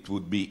it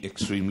would be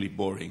extremely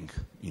boring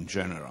in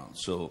general.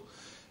 So,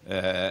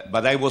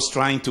 but I was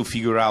trying to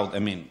figure out, I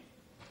mean,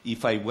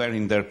 if I were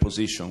in their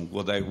position,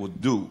 what I would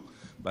do.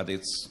 But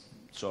it's,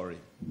 sorry.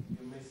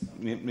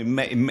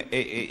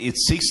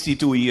 It's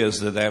 62 years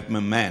that I'm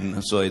a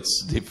man, so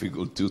it's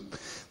difficult to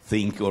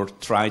think or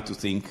try to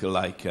think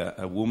like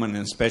a woman,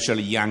 and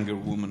especially younger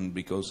woman,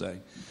 because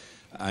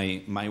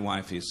my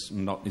wife is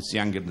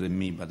younger than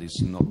me, but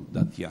is not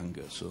that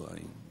younger, so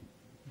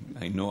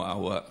I know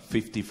how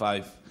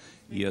 55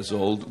 years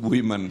old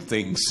women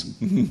thinks,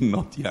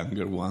 not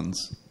younger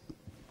ones.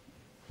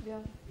 Yeah.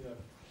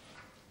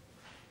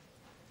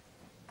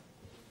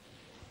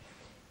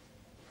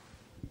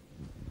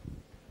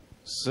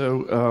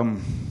 So,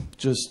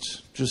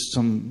 just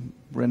some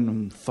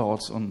random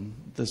thoughts on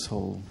this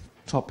whole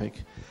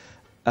topic.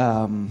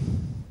 The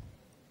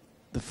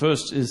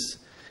first is,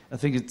 I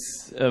think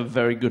it's a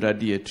very good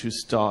idea to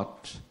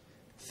start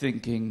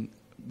thinking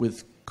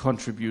with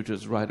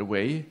contributors right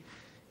away,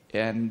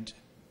 and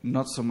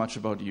not so much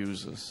about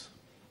users.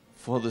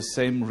 For the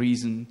same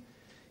reason,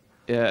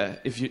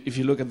 if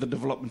you look at the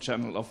development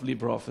channel of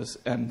LibreOffice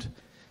and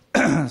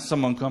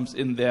someone comes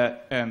in there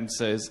and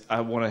says,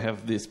 I want to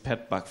have this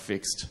pet bug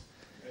fixed,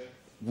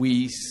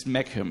 we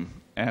smack him.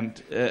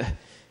 And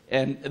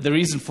the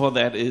reason for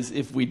that is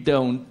if we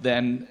don't,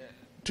 then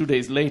 2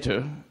 days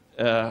later,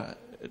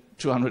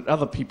 200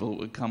 other people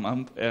will come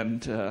up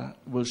and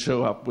will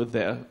show up with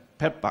their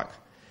pet bug.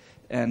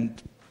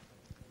 And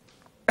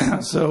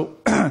so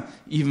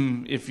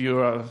even if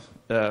you're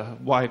a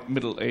white,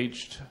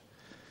 middle-aged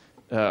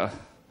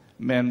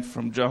man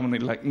from Germany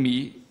like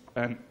me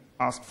and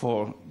ask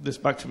for this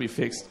bug to be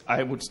fixed,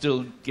 I would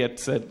still get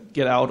said,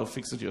 get out or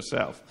fix it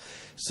yourself.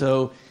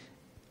 So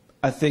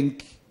I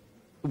think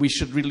we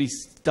should really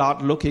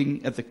start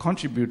looking at the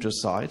contributor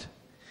side,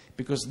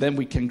 because then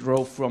we can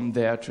grow from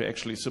there to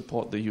actually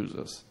support the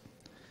users.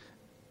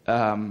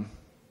 And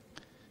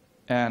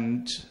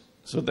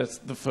so that's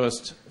the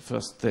first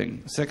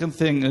thing. Second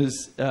thing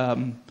is,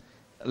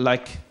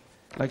 like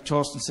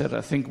Thorsten said, I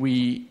think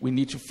we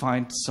need to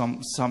find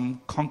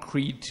some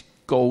concrete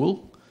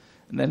goal,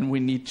 and then we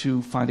need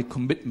to find a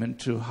commitment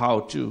to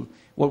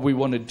what we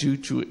want to do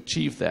to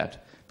achieve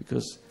that.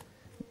 Because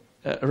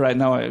right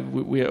now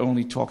we are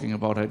only talking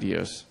about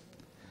ideas.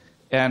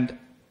 And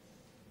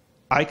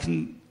I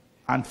can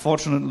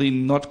unfortunately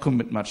not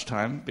commit much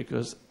time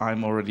because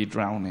I'm already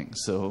drowning.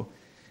 So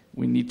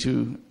we need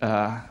to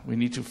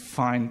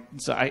find.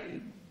 So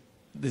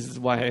this is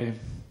why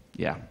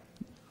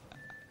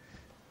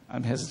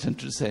I'm hesitant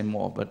to say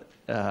more, but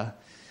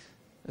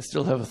I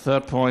still have a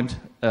third point,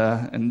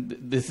 and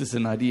this is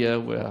an idea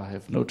where I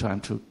have no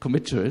time to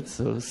commit to it,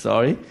 so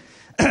sorry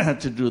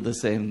to do the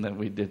same that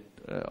we did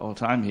all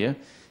time here.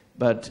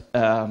 But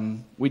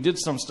we did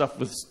some stuff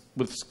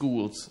with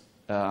schools,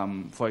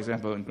 for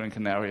example, in Gran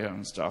Canaria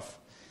and stuff.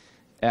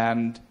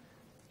 And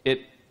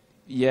it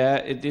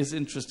is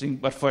interesting,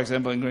 but for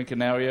example, in Gran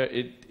Canaria,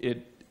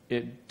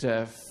 it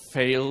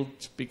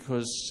failed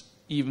because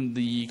even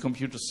the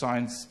computer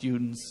science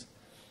students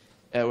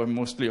were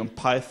mostly on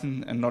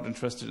Python and not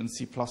interested in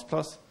C++.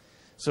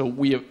 So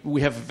we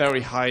have a very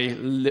high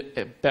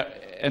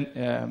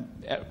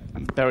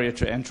barrier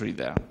to entry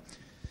there.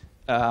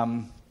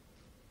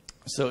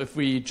 So if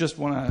we just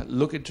want to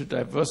look into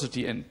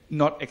diversity and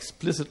not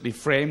explicitly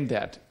frame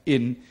that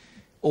in,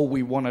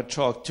 we want to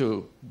talk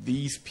to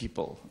these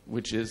people,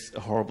 which is a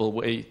horrible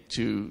way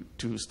to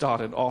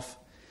start it off.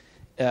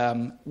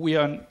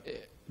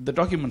 The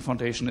Document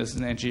Foundation is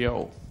an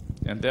NGO,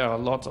 and there are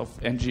lots of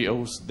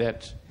NGOs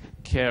that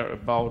care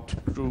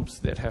about groups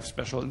that have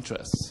special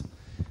interests.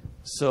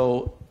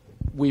 So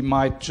we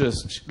might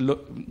just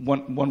look,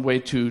 one way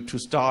to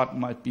start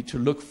might be to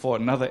look for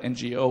another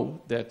NGO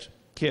that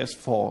cares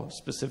for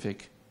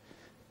specific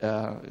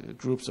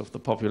groups of the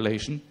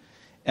population,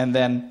 and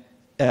then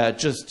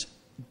just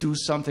do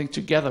something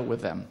together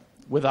with them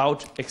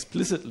without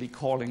explicitly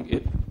calling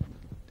it,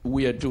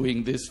 we are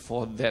doing this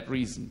for that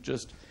reason,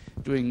 just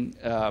doing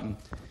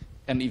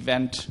an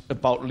event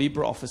about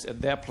LibreOffice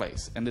at their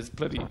place. And it's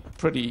pretty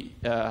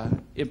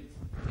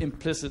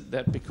implicit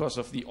that because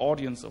of the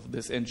audience of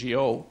this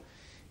NGO,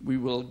 we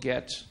will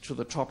get to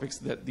the topics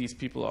that these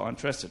people are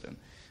interested in.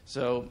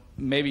 So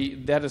maybe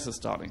that is a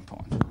starting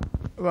point.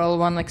 Well,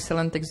 one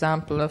excellent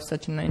example of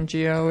such an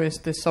NGO is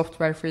the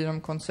Software Freedom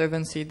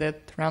Conservancy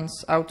that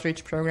runs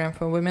outreach program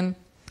for women.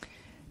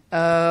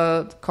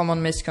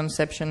 Common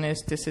misconception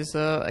is this is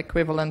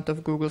equivalent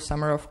of Google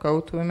Summer of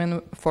Code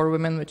for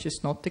women, which is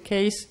not the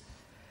case.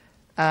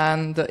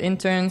 And the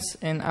interns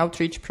in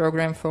outreach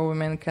program for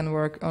women can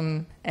work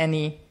on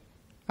any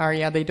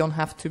area. They don't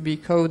have to be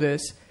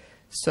coders.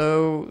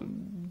 So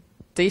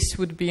this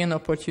would be an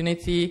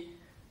opportunity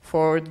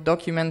for the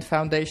Document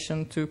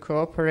Foundation to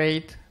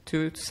cooperate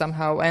to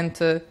somehow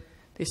enter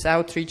this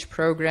outreach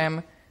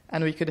program,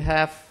 and we could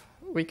have,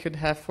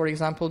 for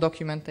example,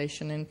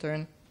 documentation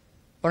intern,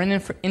 or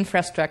an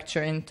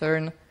infrastructure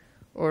intern,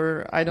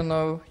 or I don't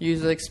know,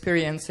 user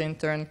experience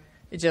intern.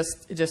 It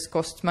just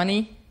costs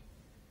money,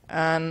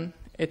 and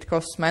it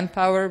costs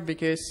manpower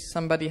because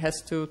somebody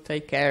has to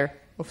take care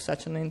of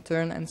such an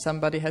intern and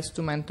somebody has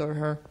to mentor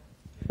her.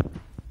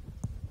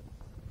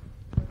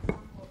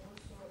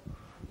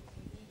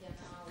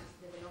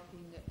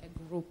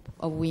 Group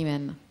of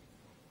women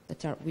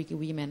that are wiki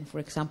women, for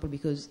example,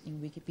 because in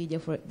Wikipedia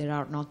there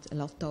are not a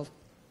lot of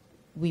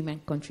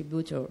women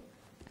contributors,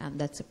 and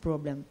that's a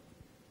problem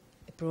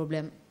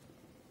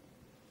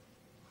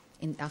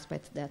in the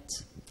aspect that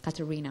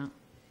Katarina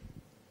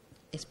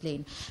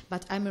explained.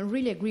 But I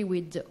really agree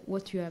with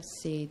what you have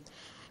said,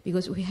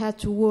 because we had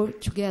to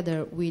work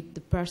together with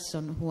the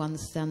person who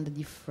understands the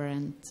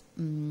different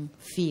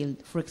field.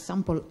 For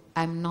example,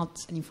 I'm not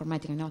an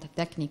informatic, I'm not a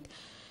technic,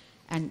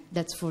 and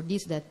that's for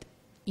this that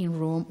in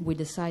Rome we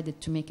decided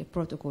to make a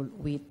protocol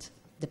with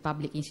the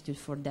Public Institute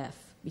for Deaf,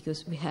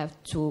 because we have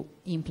to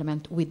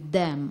implement with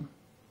them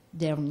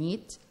their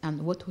needs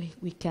and what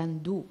we can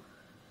do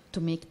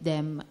to make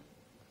them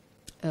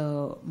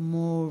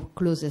more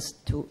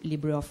closest to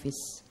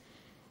LibreOffice.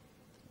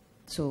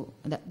 So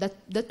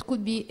that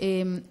could be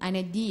an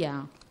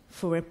idea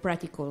for a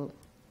practical,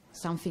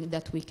 something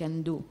that we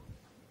can do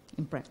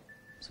in practice.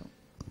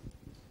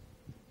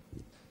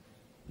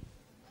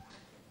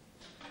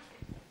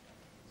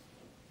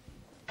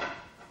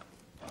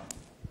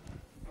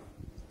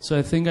 So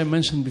I think I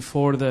mentioned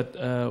before that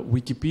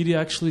Wikipedia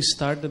actually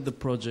started the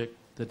project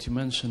that you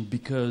mentioned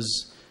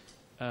because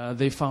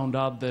they found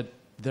out that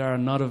there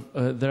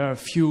are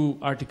few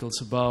articles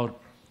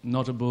about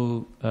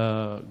notable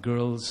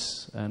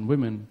girls and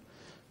women.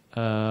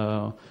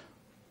 And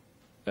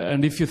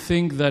if you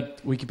think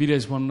that Wikipedia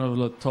is one of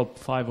the top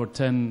 5 or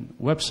 10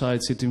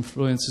 websites, it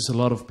influences a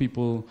lot of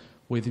people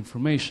with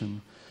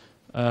information,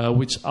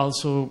 which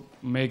also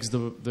makes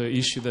the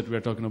issue that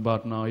we're talking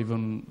about now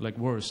even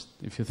worse,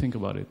 if you think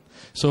about it.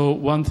 So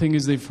one thing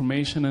is the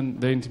information and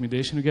the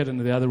intimidation you get, and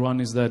the other one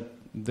is that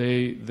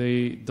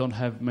they don't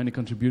have many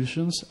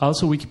contributions.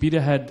 Also,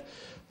 Wikipedia had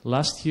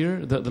last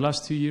year, the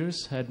last 2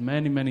 years, had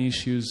many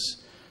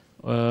issues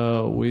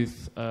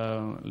with,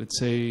 let's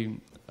say,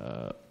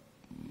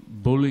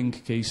 bullying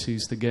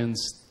cases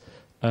against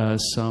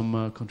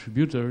some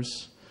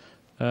contributors.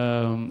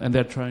 And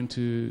they're trying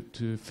to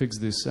fix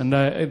this. And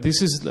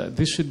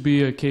this should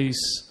be a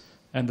case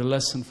and a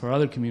lesson for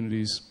other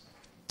communities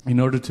in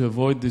order to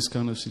avoid these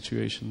kind of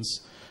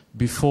situations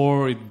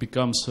before it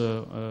becomes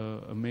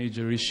a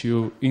major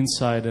issue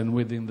inside and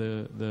within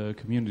the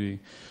community.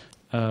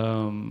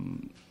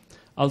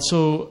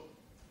 Also,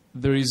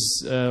 there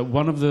is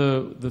one of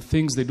the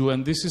things they do,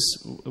 and this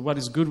is what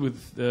is good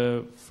with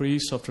the free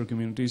software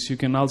communities. You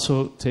can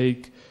also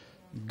take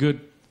good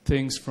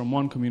things from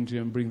one community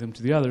and bring them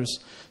to the others.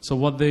 So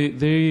what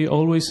they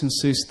always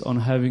insist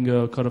on having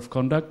a code of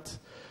conduct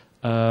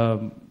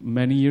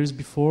many years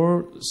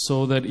before,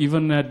 so that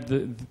even at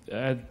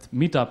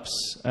meetups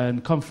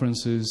and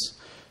conferences,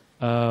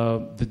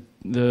 the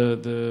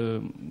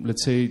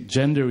let's say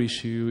gender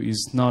issue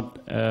is not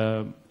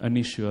an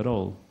issue at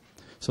all.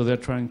 So they're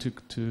trying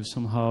to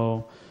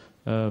somehow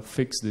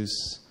fix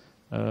this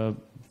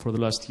for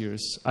the last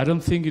years. I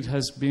don't think it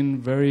has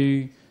been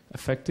very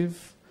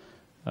effective.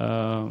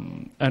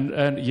 And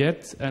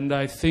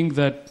I think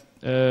that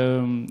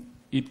the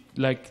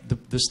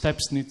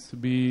steps need to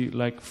be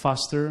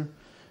faster.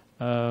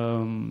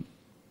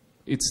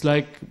 It's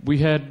like we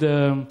had.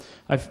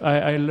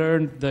 I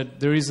learned that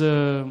there is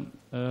a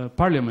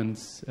parliament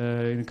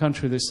in a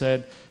country. They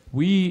said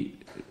we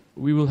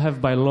will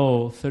have by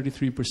law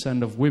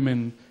 33% of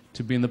women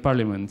to be in the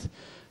parliament.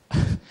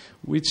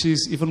 Which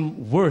is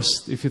even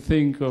worse if you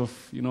think of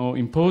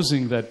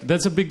imposing that.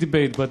 That's a big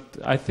debate, but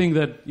I think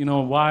that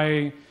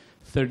why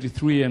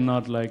 33 and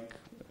not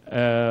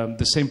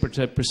the same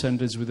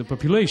percentage with the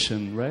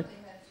population, right?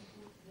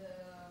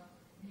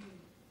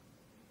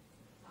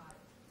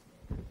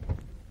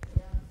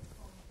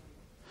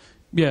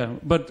 Yeah,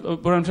 but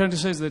what I'm trying to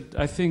say is that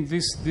I think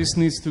this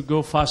needs to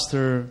go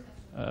faster.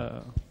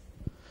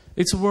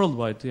 It's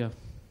worldwide, yeah.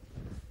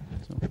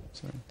 So,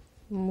 sorry.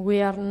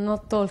 We are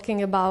not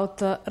talking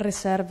about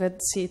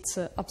reserved seats,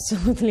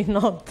 absolutely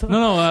not.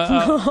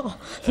 No.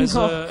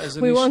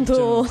 We want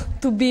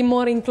to be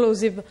more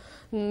inclusive.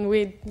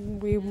 We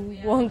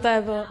won't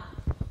have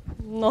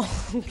no.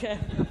 Okay.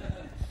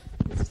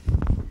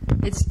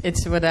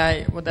 It's what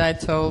I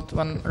told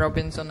when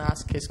Robinson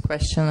asked his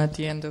question at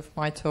the end of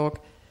my talk.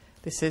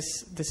 This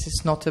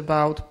is not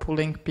about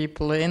pulling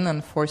people in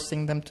and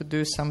forcing them to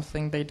do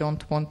something they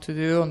don't want to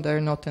do and they're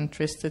not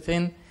interested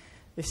in.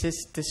 This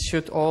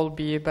should all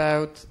be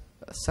about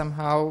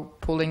somehow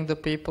pulling the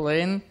people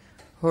in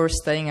who are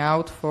staying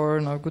out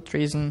for no good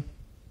reason.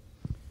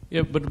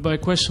 Yeah, but my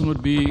question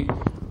would be,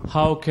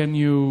 how can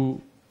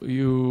you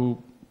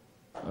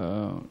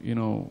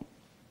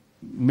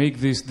make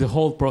the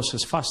whole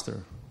process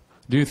faster?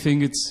 Do you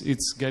think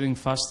it's getting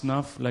fast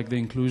enough, like the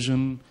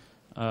inclusion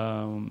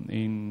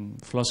in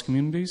FLOSS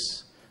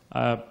communities?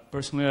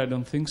 Personally, I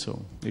don't think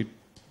so.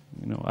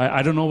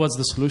 I don't know what's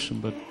the solution,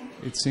 but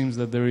it seems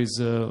that there is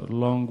a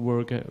long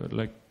work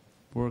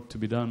to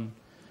be done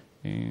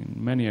in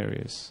many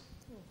areas.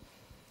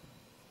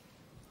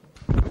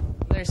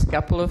 There's a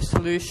couple of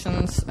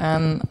solutions,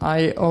 and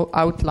I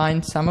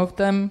outlined some of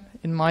them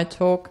in my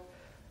talk.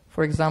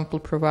 For example,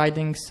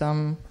 providing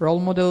some role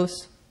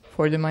models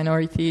for the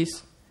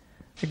minorities,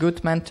 a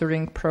good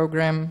mentoring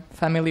program,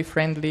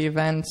 family-friendly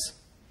events,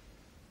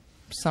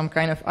 some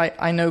kind of...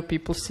 I know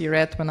people see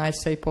red when I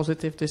say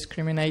positive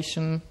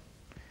discrimination,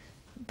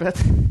 but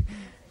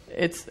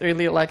it's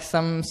really like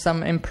some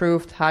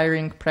improved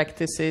hiring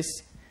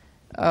practices,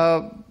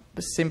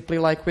 simply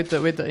like with the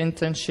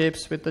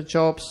internships, with the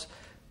jobs,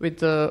 with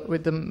the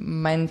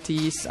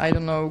mentees. I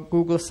don't know,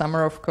 Google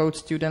Summer of Code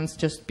students,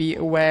 just be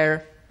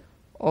aware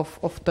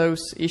of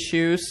those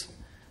issues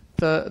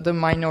the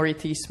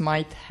minorities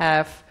might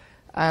have,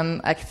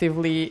 and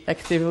actively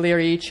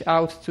reach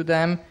out to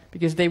them,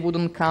 because they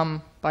wouldn't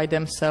come by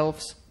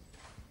themselves.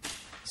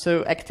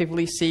 So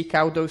actively seek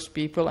out those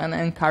people and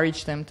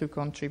encourage them to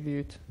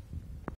contribute.